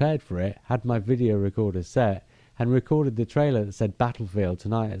was prepared for it, had my video recorder set, and recorded the trailer that said Battlefield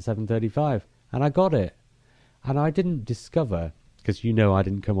tonight at 7:35. And I got it. And I didn't discover, because you know I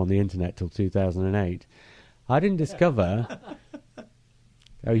didn't come on the internet till 2008. I didn't discover...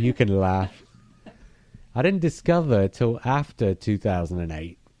 Oh, you can laugh. I didn't discover till after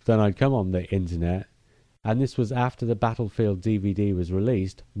 2008 that I'd come on the internet. And this was after the Battlefield DVD was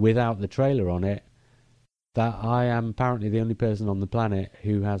released, without the trailer on it, that I am apparently the only person on the planet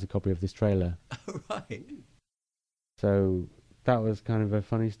who has a copy of this trailer. Right. So... that was kind of a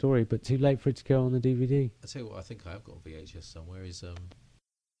funny story, but too late for it to go on the DVD. I tell you what, I think I have got a VHS somewhere. Is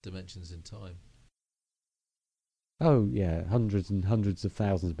Dimensions in Time. Oh yeah, hundreds and hundreds of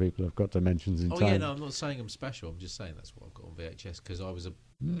thousands of people have got Dimensions in Time. Oh yeah, no, I'm not saying I'm special. I'm just saying that's what I've got on VHS because I was a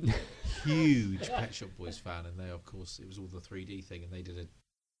huge Pet Shop Boys fan, and they, of course, it was all the 3D thing, and they did a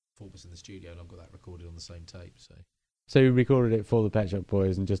performance in the studio, and I've got that recorded on the same tape. So you recorded it for the Pet Shop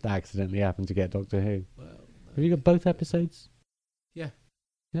Boys and just accidentally happened to get Doctor Who. Well, no, have you got both episodes? Yeah.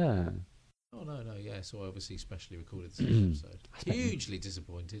 Yeah. Oh, no, yeah. So I obviously specially recorded the second episode. Hugely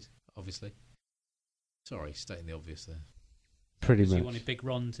disappointed, obviously. Sorry, stating the obvious there. Pretty much. You wanted Big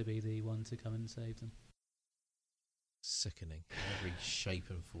Ron to be the one to come and save them. Sickening in every shape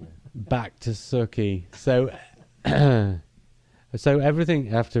and form. Back to Suki. So... So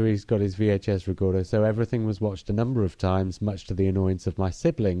everything, after he's got his VHS recorder, so everything was watched a number of times, much to the annoyance of my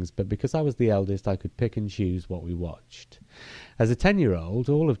siblings, but because I was the eldest, I could pick and choose what we watched. As a 10-year-old,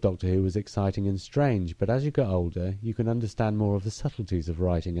 all of Doctor Who was exciting and strange, but as you got older, you can understand more of the subtleties of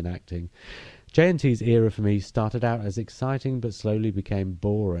writing and acting. JNT's era for me started out as exciting, but slowly became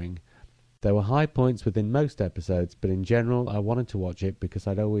boring. There were high points within most episodes, but in general, I wanted to watch it because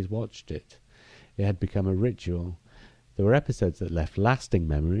I'd always watched it. It had become a ritual. There were episodes that left lasting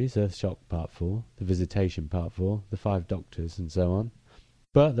memories, Earthshock Part 4, The Visitation Part 4, The Five Doctors, and so on.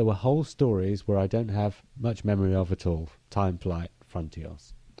 But there were whole stories where I don't have much memory of at all. Time Flight,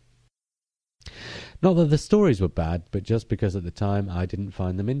 Frontios. Not that the stories were bad, but just because at the time I didn't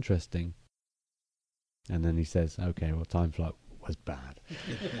find them interesting. And then he says, okay, well, Time Flight was bad.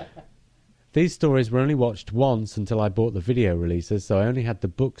 These stories were only watched once until I bought the video releases, so I only had the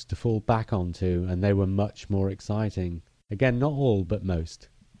books to fall back onto, and they were much more exciting. Again, not all, but most.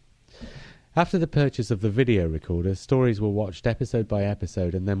 After the purchase of the video recorder, stories were watched episode by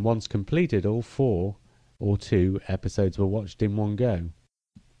episode, and then once completed, all 4 or 2 episodes were watched in one go.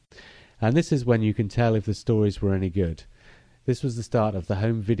 And this is when you can tell if the stories were any good. This was the start of the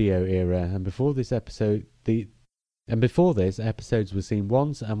home video era, and before this, episodes were seen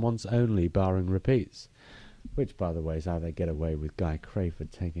once and once only, barring repeats. Which, by the way, is how they get away with Guy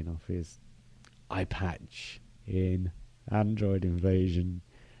Crayford taking off his eye patch in Android Invasion,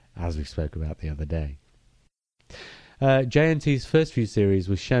 as we spoke about the other day. JNT's first few series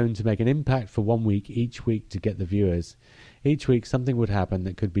was shown to make an impact for 1 week each week to get the viewers. Each week something would happen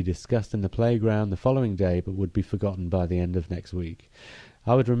that could be discussed in the playground the following day but would be forgotten by the end of next week.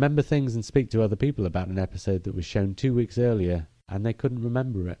 I would remember things and speak to other people about an episode that was shown 2 weeks earlier, and they couldn't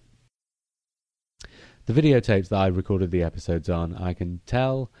remember it. The videotapes that I recorded the episodes on, I can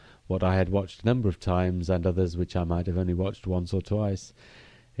tell what I had watched a number of times and others which I might have only watched once or twice.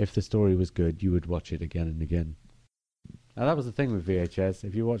 If the story was good, you would watch it again and again. Now that was the thing with VHS.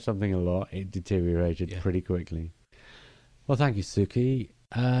 If you watch something a lot, it deteriorated pretty quickly. Well, thank you, Suki.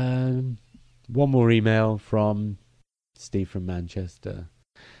 One more email from Steve from Manchester.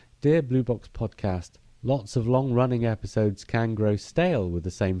 Dear Blue Box Podcast, lots of long-running episodes can grow stale with the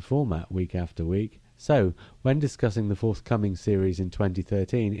same format week after week. So, when discussing the forthcoming series in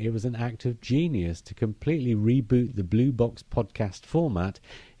 2013, it was an act of genius to completely reboot the Blue Box Podcast format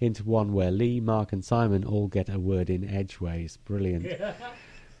into one where Lee, Mark and Simon all get a word in edgeways. Brilliant.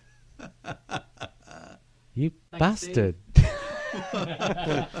 You bastard.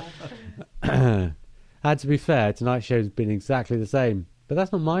 And to be fair, tonight's show's been exactly the same. But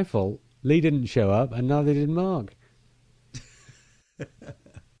that's not my fault. Lee didn't show up and neither did Mark.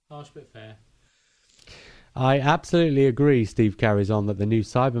 Harsh but fair. I absolutely agree, Steve carries on, that the new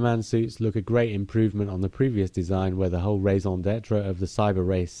Cyberman suits look a great improvement on the previous design where the whole raison d'etre of the cyber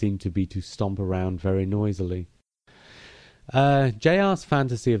race seemed to be to stomp around very noisily. JR's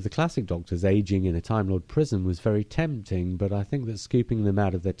fantasy of the classic Doctors aging in a Time Lord prison was very tempting, but I think that scooping them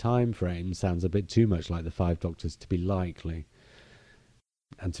out of their time frame sounds a bit too much like the Five Doctors to be likely.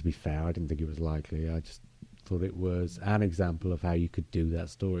 And to be fair, I didn't think it was likely. I just thought it was an example of how you could do that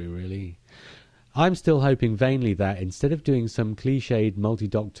story, really. I'm still hoping vainly that, instead of doing some cliched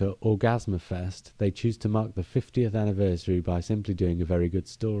multi-doctor orgasmafest, they choose to mark the 50th anniversary by simply doing a very good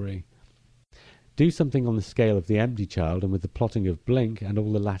story. Do something on the scale of The Empty Child, and with the plotting of Blink, and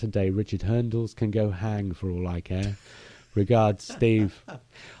all the latter-day Richard Hurndals can go hang for all I care. Regards, Steve.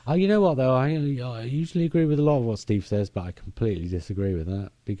 Oh, you know what, though? I usually agree with a lot of what Steve says, but I completely disagree with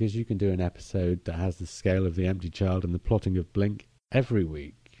that, because you can do an episode that has the scale of The Empty Child and the plotting of Blink every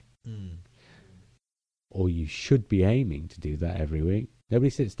week. Mm. Or you should be aiming to do that every week. Nobody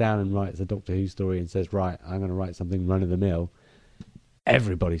sits down and writes a Doctor Who story and says, right, I'm going to write something run-of-the-mill.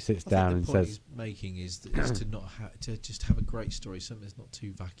 Everybody sits down and says... The point he's making is to not to just have a great story, something that's not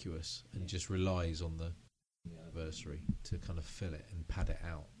too vacuous and just relies on the anniversary to kind of fill it and pad it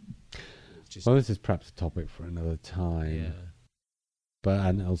out. Well, this is perhaps a topic for another time. Yeah. But,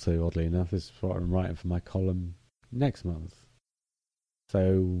 and also, oddly enough, this is what I'm writing for my column next month.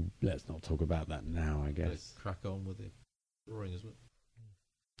 So let's not talk about that now, I guess. Let's crack on with it. Drawing as well.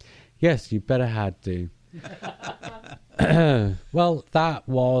 Yes, you better had to. Well, that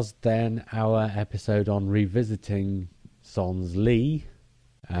was then our episode on revisiting Son's Lee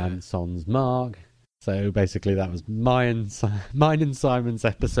and Son's Mark. So basically that was mine and Simon's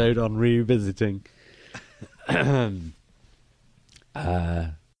episode on revisiting. And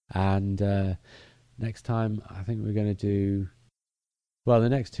next time I think we're going to do... Well, the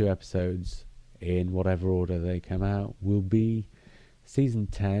next two episodes, in whatever order they come out, will be Season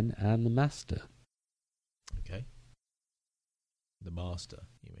 10 and The Master. Okay. The Master,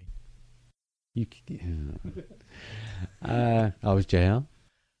 you mean? I was JR.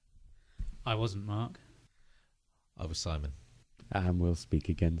 I wasn't Mark. I was Simon. And we'll speak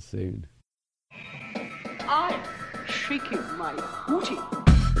again soon. I'm shaking my booty.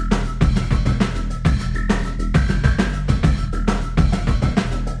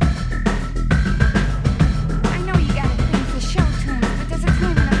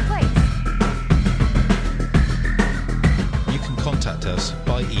 Contact us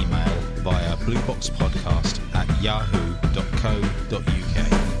by email via blueboxpodcast@yahoo.co.uk.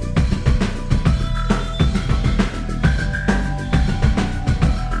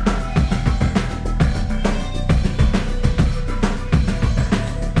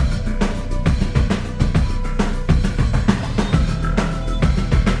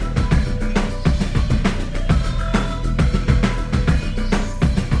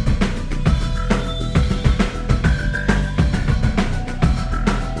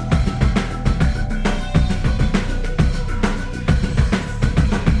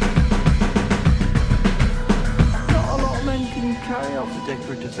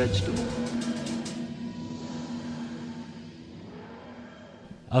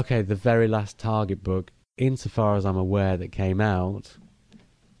 Okay, the very last Target book, insofar as I'm aware, that came out,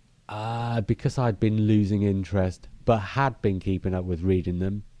 because I'd been losing interest, but had been keeping up with reading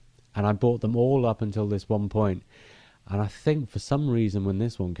them, and I bought them all up until this one point, and I think for some reason when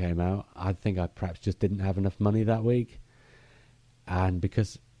this one came out, I think I perhaps just didn't have enough money that week, and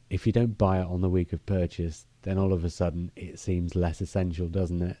because if you don't buy it on the week of purchase, then all of a sudden it seems less essential,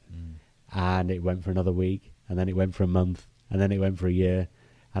 doesn't it? Mm. And it went for another week, and then it went for a month, and then it went for a year,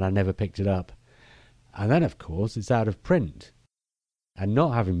 and I never picked it up. And then, of course, it's out of print. And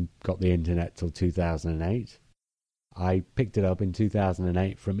not having got the internet till 2008, I picked it up in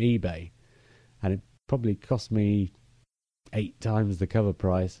 2008 from eBay. And it probably cost me 8 times the cover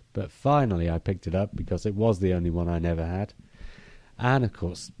price. But finally I picked it up because it was the only one I never had. And, of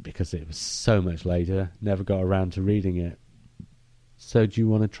course, because it was so much later, never got around to reading it. So do you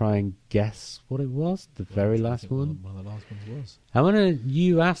want to try and guess what it was? The very last one? One of the last ones was.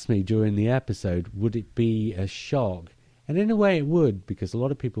 You asked me during the episode, would it be a shock? And in a way it would, because a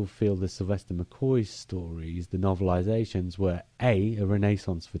lot of people feel the Sylvester McCoy stories, the novelizations, were A, a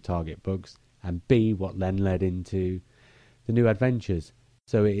renaissance for Target books, and B, what then led into the New Adventures.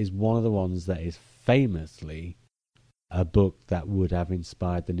 So it is one of the ones that is famously a book that would have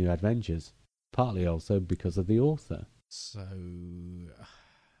inspired the New Adventures, partly also because of the author. So...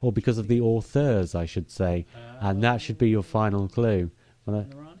 Or because of the authors, I should say. And that should be your final clue.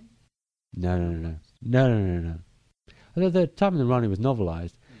 No. Although The Time and the Rani was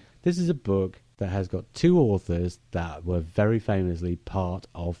novelised, this is a book that has got two authors that were very famously part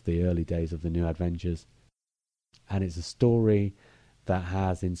of the early days of the New Adventures. And it's a story that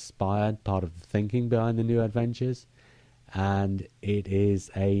has inspired part of the thinking behind the New Adventures. And it is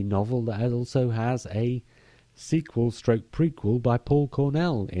a novel that also has a sequel/prequel by Paul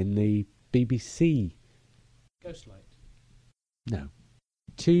Cornell in the BBC. Ghostlight. No.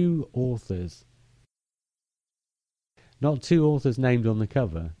 Two authors. Not two authors named on the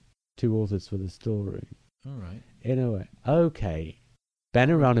cover. Two authors for the story. All right. In a way. Okay. Ben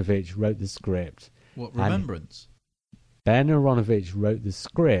Aronovich wrote the script. What, Remembrance? Ben Aronovich wrote the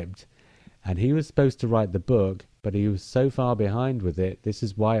script, and he was supposed to write the book, but he was so far behind with it. This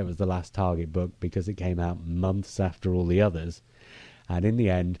is why it was the last Target book, because it came out months after all the others. And in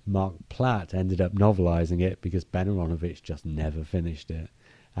the end, Mark Platt ended up novelising it because Ben Aronovich just never finished it.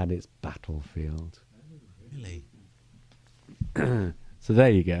 And it's Battlefield. Really? So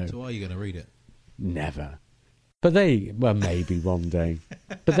there you go. So are you going to read it? Never. But well, maybe one day.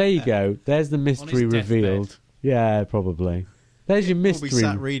 But there you go. There's the mystery revealed. Yeah, probably. There's your mystery. We'll be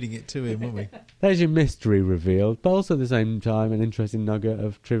sat reading it to him, won't we? There's your mystery revealed, but also at the same time an interesting nugget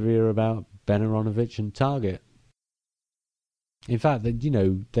of trivia about Ben Aronovich and Target. In fact,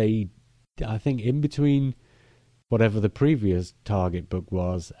 I think in between whatever the previous Target book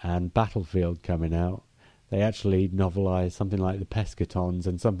was and Battlefield coming out, they actually novelised something like the Pescatons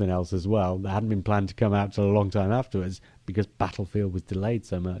and something else as well that hadn't been planned to come out till a long time afterwards because Battlefield was delayed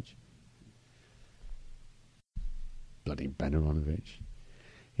so much. Bloody Ben Aronovich.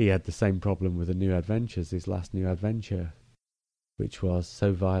 He had the same problem with the New Adventures, his last New Adventure, which was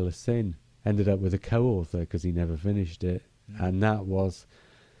So Vile a Sin. Ended up with a co-author because he never finished it. Yeah. And that was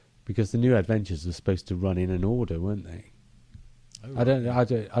because the New Adventures were supposed to run in an order, weren't they? Oh, right.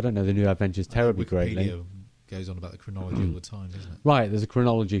 I don't know the New Adventures terribly greatly. Goes on about the chronology all the time, doesn't it? Right, there's a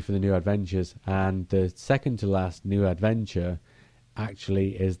chronology for the New Adventures, and the second to last New Adventure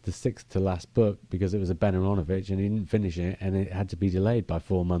actually is the sixth to last book because it was a Ben Aronovich and he didn't finish it and it had to be delayed by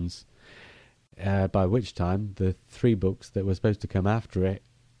 4 months, by which time the 3 books that were supposed to come after it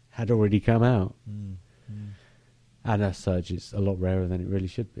had already come out. And as such it's a lot rarer than it really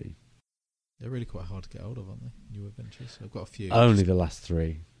should be. They're really quite hard to get hold of, aren't they? New Adventures. I've got a few. Only the last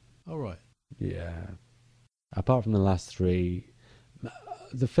 3. Oh, right. Yeah. Apart from the last 3,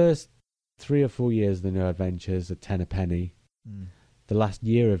 the first 3 or 4 years of the New Adventures are 10 a penny. The last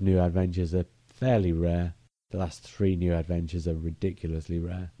year of New Adventures are fairly rare. The last 3 New Adventures are ridiculously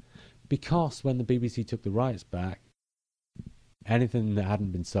rare. Because when the BBC took the rights back, anything that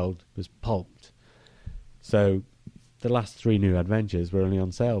hadn't been sold was pulped. So the last 3 New Adventures were only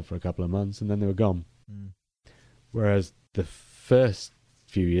on sale for a couple of months and then they were gone. Whereas the first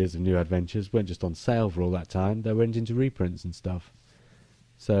few years of New Adventures weren't just on sale for all that time, they went into reprints and stuff.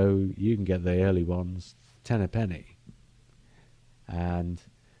 So you can get the early ones 10 a penny. And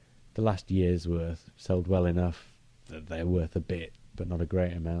the last year's worth sold well enough that they're worth a bit, but not a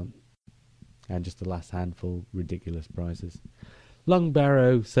great amount. And just the last handful, ridiculous prices. Long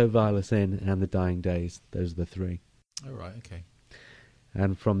Barrow, So Vile a Sin, and The Dying Days. Those are the 3. Oh, right, okay.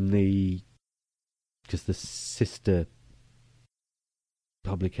 And from the sister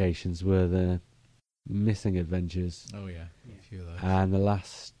publications were the Missing Adventures. Oh, yeah, a few of those. And the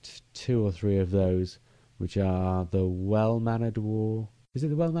last 2 or 3 of those, which are The Well-Mannered War. Is it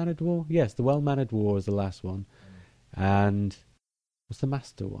The Well-Mannered War? Yes, The Well-Mannered War is the last one. And what's the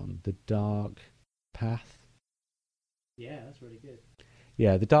master one? The Dark Path? Yeah, that's really good.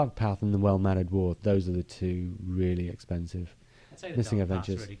 Yeah, The Dark Path and The Well-Mannered War. Those are the 2 really expensive I'd say The Missing Dark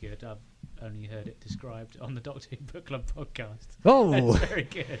Adventures. Path's really good. I've only heard it described on the Doctor Who Book Club podcast. Oh! It's very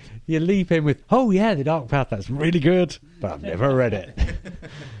good. You leap in with, oh yeah, The Dark Path, that's really good, but I've never read it.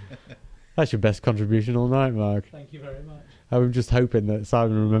 That's your best contribution all night, Mark. Thank you very much. I'm just hoping that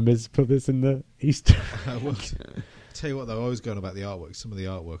Simon remembers to put this in the Easter egg. Tell you what, though, I was going about the artwork. Some of the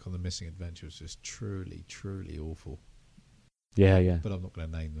artwork on The Missing Adventure was just truly, truly awful. Yeah. But I'm not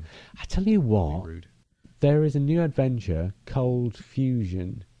going to name them. I tell you what, Rude. there is a new adventure, Cold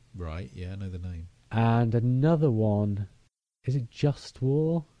Fusion, Right, yeah, I know the name. and another one. Is it Just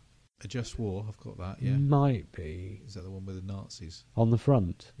War? A Just War, I've got that, yeah. Might be. Is that the one with the Nazis? On the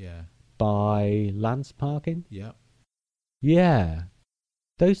front. Yeah. By Lance Parkin? Yeah. Yeah.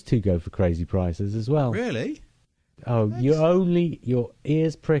 Those two go for crazy prices as well. Really? Oh, your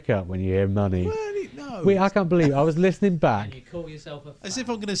ears prick up when you hear money. Really? No. Wait, I can't believe I was listening back. And you call yourself a As if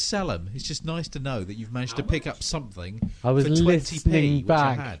I'm going to sell them. It's just nice to know that you've managed to pick up something I was for listening 20p,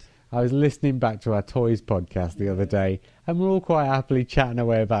 back. which I had. I was listening back to our toys podcast the other day, and we're all quite happily chatting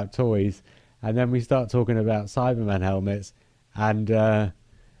away about toys, and then we start talking about Cyberman helmets, and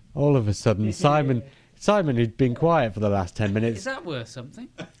all of a sudden, Simon, who'd been quiet for the last 10 minutes, Is that worth something?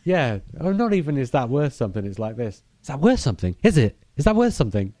 yeah, oh, not even is that worth something. It's like this: is that worth something? Is it? Is that worth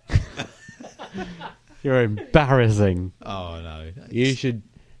something? You're embarrassing. Oh, no. You should.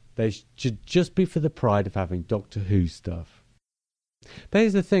 They should just be for the pride of having Doctor Who stuff. But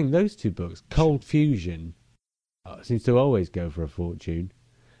here's the thing: those two books, Cold Fusion, seems to always go for a fortune,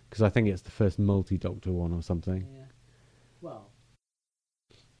 because I think it's the first multi-Doctor one or something. Yeah. Well,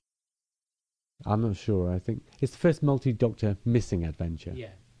 I'm not sure. I think it's the first multi-Doctor missing adventure. yeah,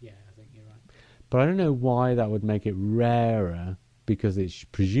 I think you're right. But I don't know why that would make it rarer, because it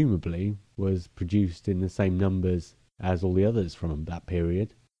presumably was produced in the same numbers as all the others from that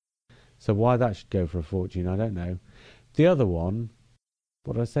period. So why that should go for a fortune, I don't know. The other one,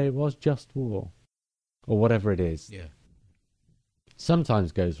 what did I say it was? Just War. Or whatever it is. Yeah.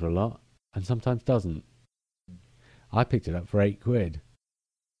 Sometimes goes for a lot, and sometimes doesn't. I picked it up for £8.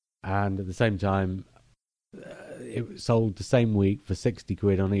 And at the same time, it sold the same week for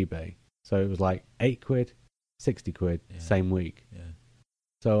 £60 on eBay. So it was like £8, £60, Yeah. same week. Yeah.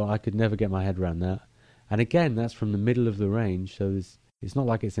 So I could never get my head around that. And again, that's from the middle of the range, so it's not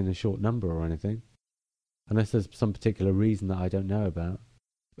like it's in a short number or anything. Unless there's some particular reason that I don't know about.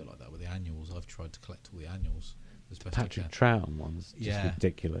 A bit like that with the annuals. I've tried to collect all the annuals as best Patrick I can. Troughton ones, just Yeah.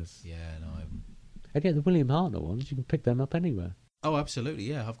 ridiculous. Yeah, no, I haven't. And yet the William Hartnell ones, you can pick them up anywhere. Oh, absolutely,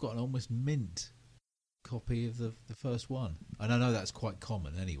 yeah. I've got an almost mint copy of the first one. And I know that's quite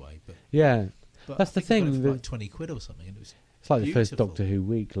common anyway, but Yeah, that's I the think I got it thing, for the- like 20 quid or something, and it was it's like the first beautiful. Doctor Who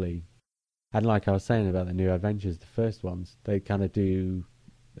weekly. And like I was saying about the New Adventures, the first ones, they kind of do,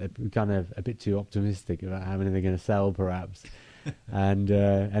 they're kind of a bit too optimistic about how many they're going to sell, perhaps, and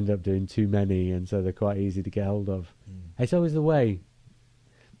end up doing too many, and so they're quite easy to get hold of. It's always the way,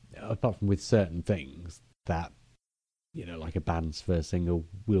 apart from with certain things, that, you know, like a band's first single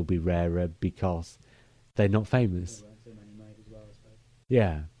will be rarer because they're not famous.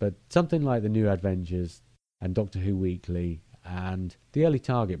 Yeah, but something like the New Adventures and Doctor Who Weekly and the early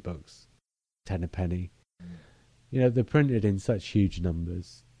Target books, 10 a penny, you know, they're printed in such huge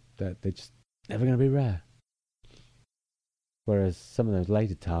numbers that they're just never going to be rare. Whereas some of those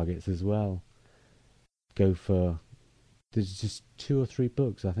later Targets as well go for, there's just 2 or 3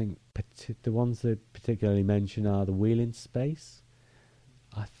 books. I think the ones that particularly mention are The Wheel in Space,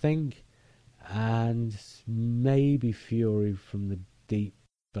 I think, and maybe Fury from the Deep,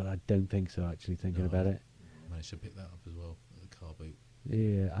 but I don't think so, actually, thinking about it. I managed to pick that up as well at the car boot.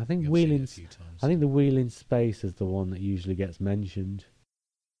 Yeah, I think I've Wheel seen it in a few times. I think the Wheel in Space is the one that usually gets mentioned.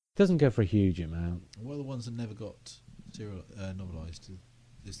 Doesn't go for a huge amount. What are the ones that never got novelised?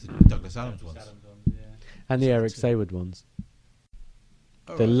 It's the Douglas Adams ones. And the So Eric too. Sayward ones.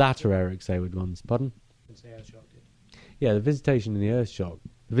 Oh, The right. latter Eric Sayward ones. Pardon? Yeah, the Visitation and the Earthshock.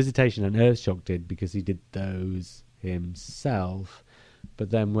 The Visitation and Earthshock did because he did those himself. But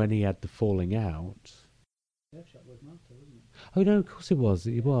then when he had the falling out... Oh no, of course it was.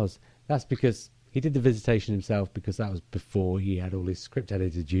 It was. That's because he did the Visitation himself because that was before he had all his script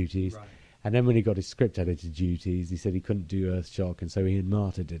editor duties. Right. And then when he got his script editor duties, he said he couldn't do Earthshock, and so he and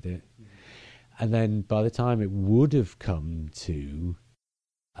Marta did it. And then by the time it would have come to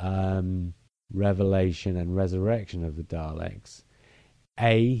Revelation and Resurrection of the Daleks,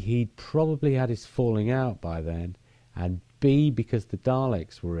 A, he'd probably had his falling out by then, and B, because the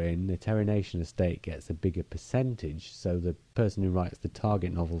Daleks were in, the Terry Nation estate gets a bigger percentage, so the person who writes the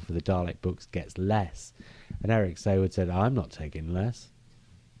target novel for the Dalek books gets less. And Eric Sayward said, I'm not taking less.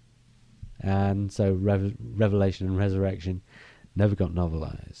 And so Revelation and Resurrection never got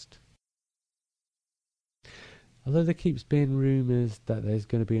novelised. Although there keeps being rumours that there's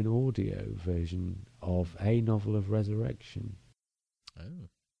going to be an audio version of a novel of Resurrection. Oh.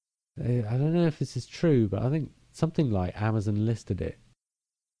 I don't know if this is true, but I think something like Amazon listed it.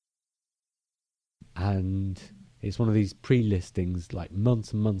 And it's one of these pre-listings, like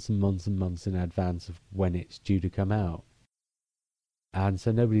months and months and months and months in advance of when it's due to come out. And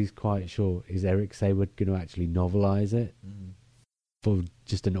so nobody's quite sure, is Eric Sayward going to actually novelise it for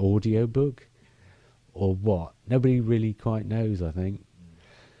just an audio book or what? Nobody really quite knows, I think.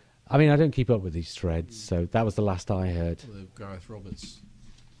 I mean, I don't keep up with these threads, so that was the last I heard. Well, Gareth Roberts,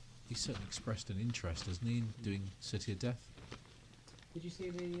 he's certainly expressed an interest, hasn't he, in doing City of Death? Did you see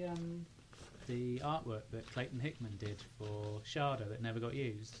the artwork that Clayton Hickman did for Sharda that never got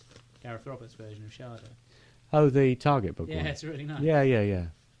used? Gareth Roberts' version of Sharda. Oh, the Target book Yeah, one. it's really nice. Yeah.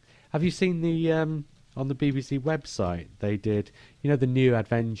 Have you seen the on the BBC website? They did, the New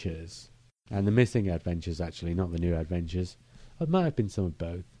Adventures and the Missing Adventures. Actually, not the New Adventures. It might have been some of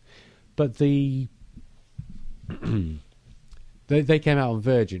both. But they came out on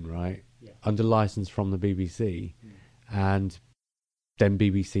Virgin, right? Yeah. Under license from the BBC, and then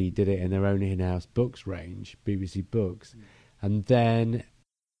BBC did it in their own in-house books range, BBC Books, and then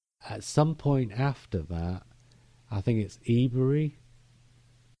at some point after that, I think it's Ebury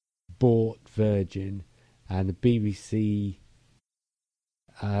bought Virgin, and the BBC.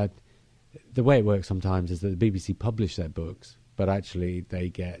 The way it works sometimes is that the BBC publish their books, but actually they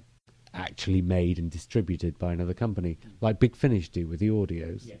get actually made and distributed by another company, like Big Finish do with the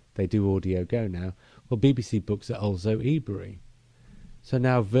audios. Yeah. They do Audio Go now. Well, BBC Books are also Ebury. So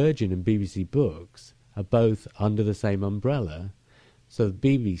now Virgin and BBC Books are both under the same umbrella. So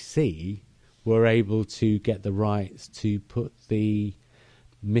the BBC were able to get the rights to put the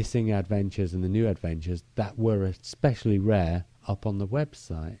Missing Adventures and the New Adventures that were especially rare up on the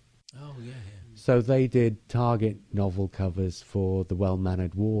website. Oh, yeah. So they did Target novel covers for The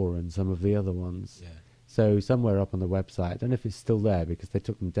Well-Mannered War and some of the other ones. Yeah. So somewhere up on the website, I don't know if it's still there because they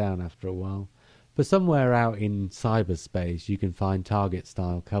took them down after a while, but somewhere out in cyberspace you can find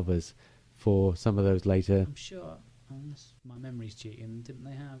Target-style covers for some of those later... I'm sure, unless my memory's cheating, didn't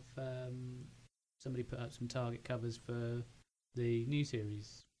they have somebody put up some Target covers for the new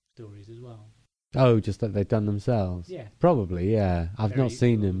series stories as well? Oh, just that they've done themselves? Yeah. Probably, yeah. I've Very not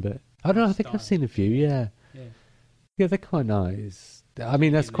seen them, but... I don't know, I think I've seen a few, yeah. Yeah. Yeah, they're quite nice. I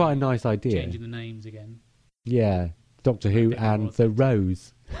mean, that's quite a nice idea. Changing the names again. Yeah, Doctor Who and The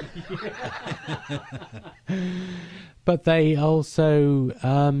Rose. But they also,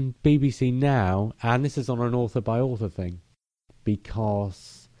 BBC Now, and this is on an author-by-author thing,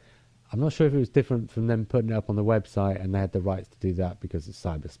 because I'm not sure if it was different from them putting it up on the website and they had the rights to do that because it's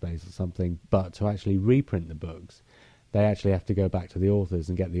cyberspace or something, but to actually reprint the books, they actually have to go back to the authors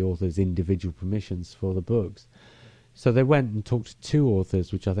and get the authors' individual permissions for the books. So they went and talked to two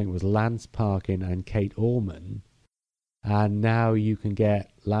authors, which I think was Lance Parkin and Kate Orman, and now you can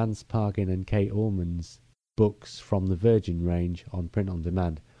get Lance Parkin and Kate Orman's books from the Virgin range on print on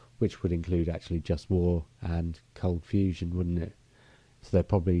demand, which would include actually Just War and Cold Fusion, wouldn't it? So they're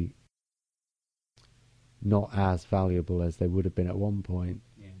probably not as valuable as they would have been at one point.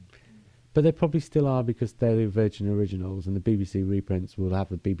 But they probably still are because they're the Virgin originals and the BBC reprints will have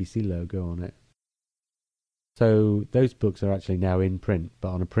the BBC logo on it. So those books are actually now in print, but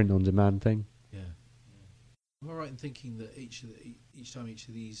on a print-on-demand thing. Yeah. Am I right in thinking that each time each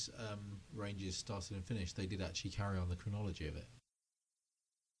of these ranges started and finished, they did actually carry on the chronology of it?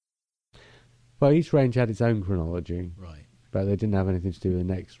 Well, each range had its own chronology. Right. But they didn't have anything to do with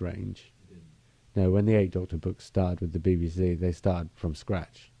the next range. No, when the 8 Doctor books started with the BBC, they started from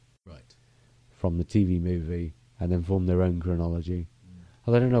scratch. Right. From the TV movie, and then formed their own chronology.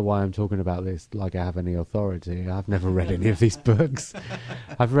 I don't know why I'm talking about this like I have any authority. I've never read any of these books.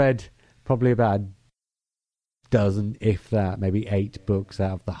 I've read probably about a dozen, if that, maybe 8 books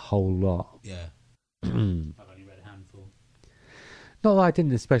out of the whole lot. Yeah. I've only read a handful. Not that I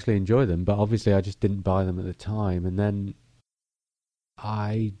didn't especially enjoy them, but obviously I just didn't buy them at the time. And then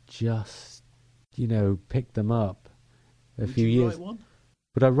I just, picked them up a few years. Would you write one?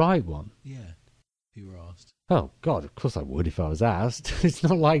 Would I write one? Yeah. If you were asked. Oh, God, of course I would if I was asked. It's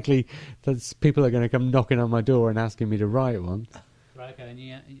not likely that people are going to come knocking on my door and asking me to write one. Right, okay, and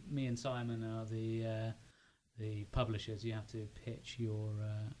me and Simon are the publishers. You have to pitch your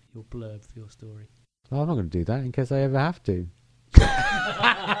blurb for your story. Well, I'm not going to do that in case I ever have to.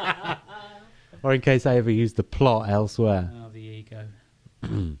 Or in case I ever use the plot elsewhere. Oh, the ego.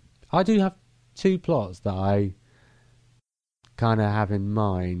 I do have 2 plots that I kind of have in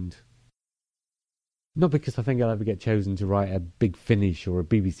mind. Not because I think I'll ever get chosen to write a Big Finish or a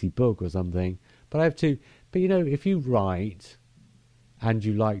BBC book or something, but I have 2. But if you write and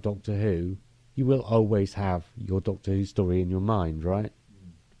you like Doctor Who, you will always have your Doctor Who story in your mind, right?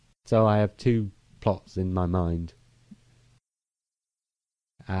 So I have 2 plots in my mind.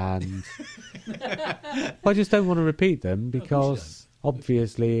 And I just don't want to repeat them because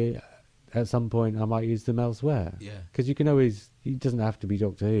obviously at some point I might use them elsewhere. Yeah. Because you can always, it doesn't have to be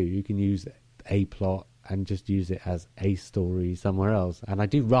Doctor Who. You can use a plot and just use it as a story somewhere else. And I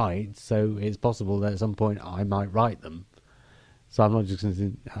do write, so it's possible that at some point I might write them. So I'm not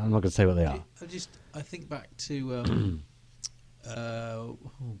going to say what they are. I think back to oh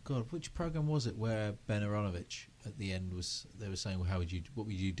God, which program was it where Ben Aronovich at the end they were saying, well, what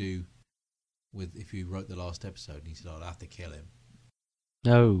would you do if you wrote the last episode? And he said, I'd have to kill him.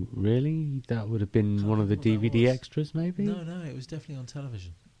 Oh, really? That would have been one of the DVD extras, maybe? No, it was definitely on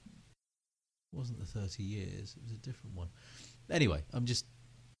television. It wasn't the 30 Years. It was a different one. Anyway,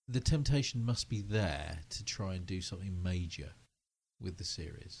 the temptation must be there to try and do something major with the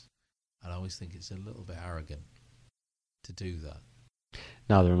series. And I always think it's a little bit arrogant to do that.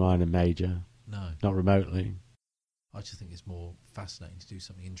 Neither am I a major. No. Not remotely. I just think it's more fascinating to do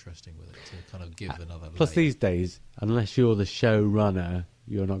something interesting with it, to kind of give another Plus layer. these days, unless you're the showrunner,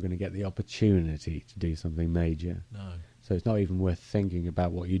 you're not going to get the opportunity to do something major. No. So it's not even worth thinking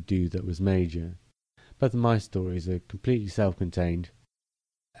about what you do that was major. Both of my stories are completely self-contained,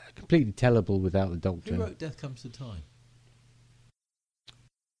 completely tellable without the Doctor. Who wrote Death Comes to Time?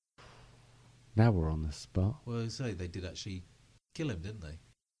 Now we're on the spot. Well, I say they did actually kill him, didn't they?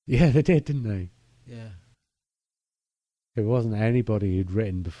 Yeah, they did, didn't they? Yeah. It wasn't anybody who'd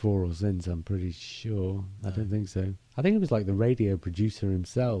written before or since, I'm pretty sure. No. I don't think so. I think it was like the radio producer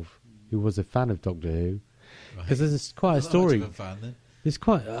himself who was a fan of Doctor Who. Because there's quite a story. Not much of a fan, then. It's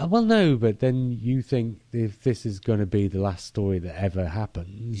quite well, no, but then you think if this is going to be the last story that ever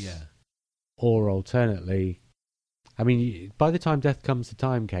happens, Yeah. or alternately, I mean, by the time Death Comes to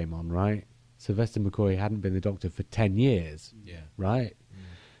Time came on, right, Sylvester McCoy hadn't been the Doctor for 10 years, Yeah. right?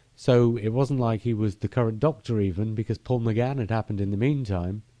 So it wasn't like he was the current Doctor even, because Paul McGann had happened in the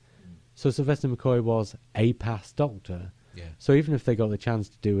meantime. So Sylvester McCoy was a past Doctor. Yeah. So even if they got the chance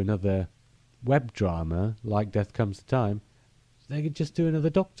to do another web drama like Death Comes to Time, they could just do another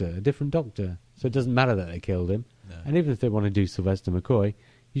Doctor, a different Doctor. So it doesn't matter that they killed him. No. And even if they want to do Sylvester McCoy,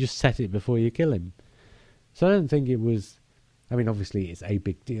 you just set it before you kill him. So I don't think it was... I mean, obviously it's a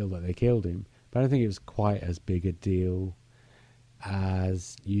big deal that they killed him, but I don't think it was quite as big a deal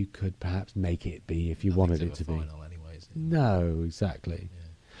as you could perhaps make it be if you wanted it to be. Final anyway, is it? No, exactly. Yeah.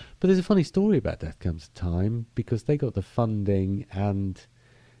 But there's a funny story about Death Comes to Time, because they got the funding and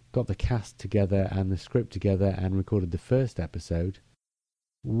got the cast together and the script together and recorded the first episode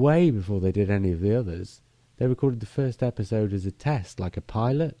way before they did any of the others. They recorded the first episode as a test, like a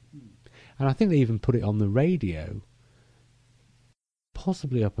pilot. And I think they even put it on the radio,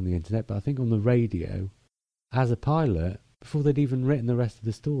 possibly up on the internet, but I think on the radio as a pilot before they'd even written the rest of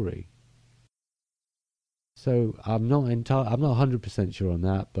the story. So I'm not 100% sure on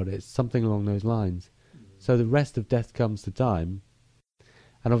that, but it's something along those lines. So the rest of Death Comes to Time,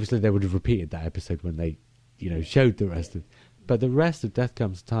 and obviously they would have repeated that episode when they, showed the rest of, but the rest of Death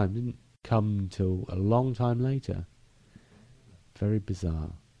Comes to Time didn't come till a long time later. Very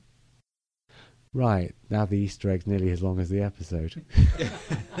bizarre. Right, now the Easter egg's nearly as long as the episode.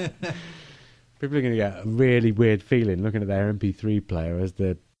 People are going to get a really weird feeling looking at their MP3 player as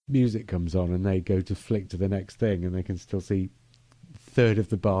the music comes on and they go to flick to the next thing and they can still see a third of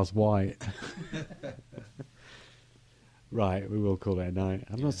the bars white. Right, we will call it a night.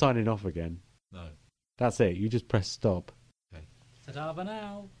 I'm not signing off again. No. That's it. You just press stop. Okay. Ta-da for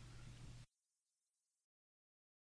now.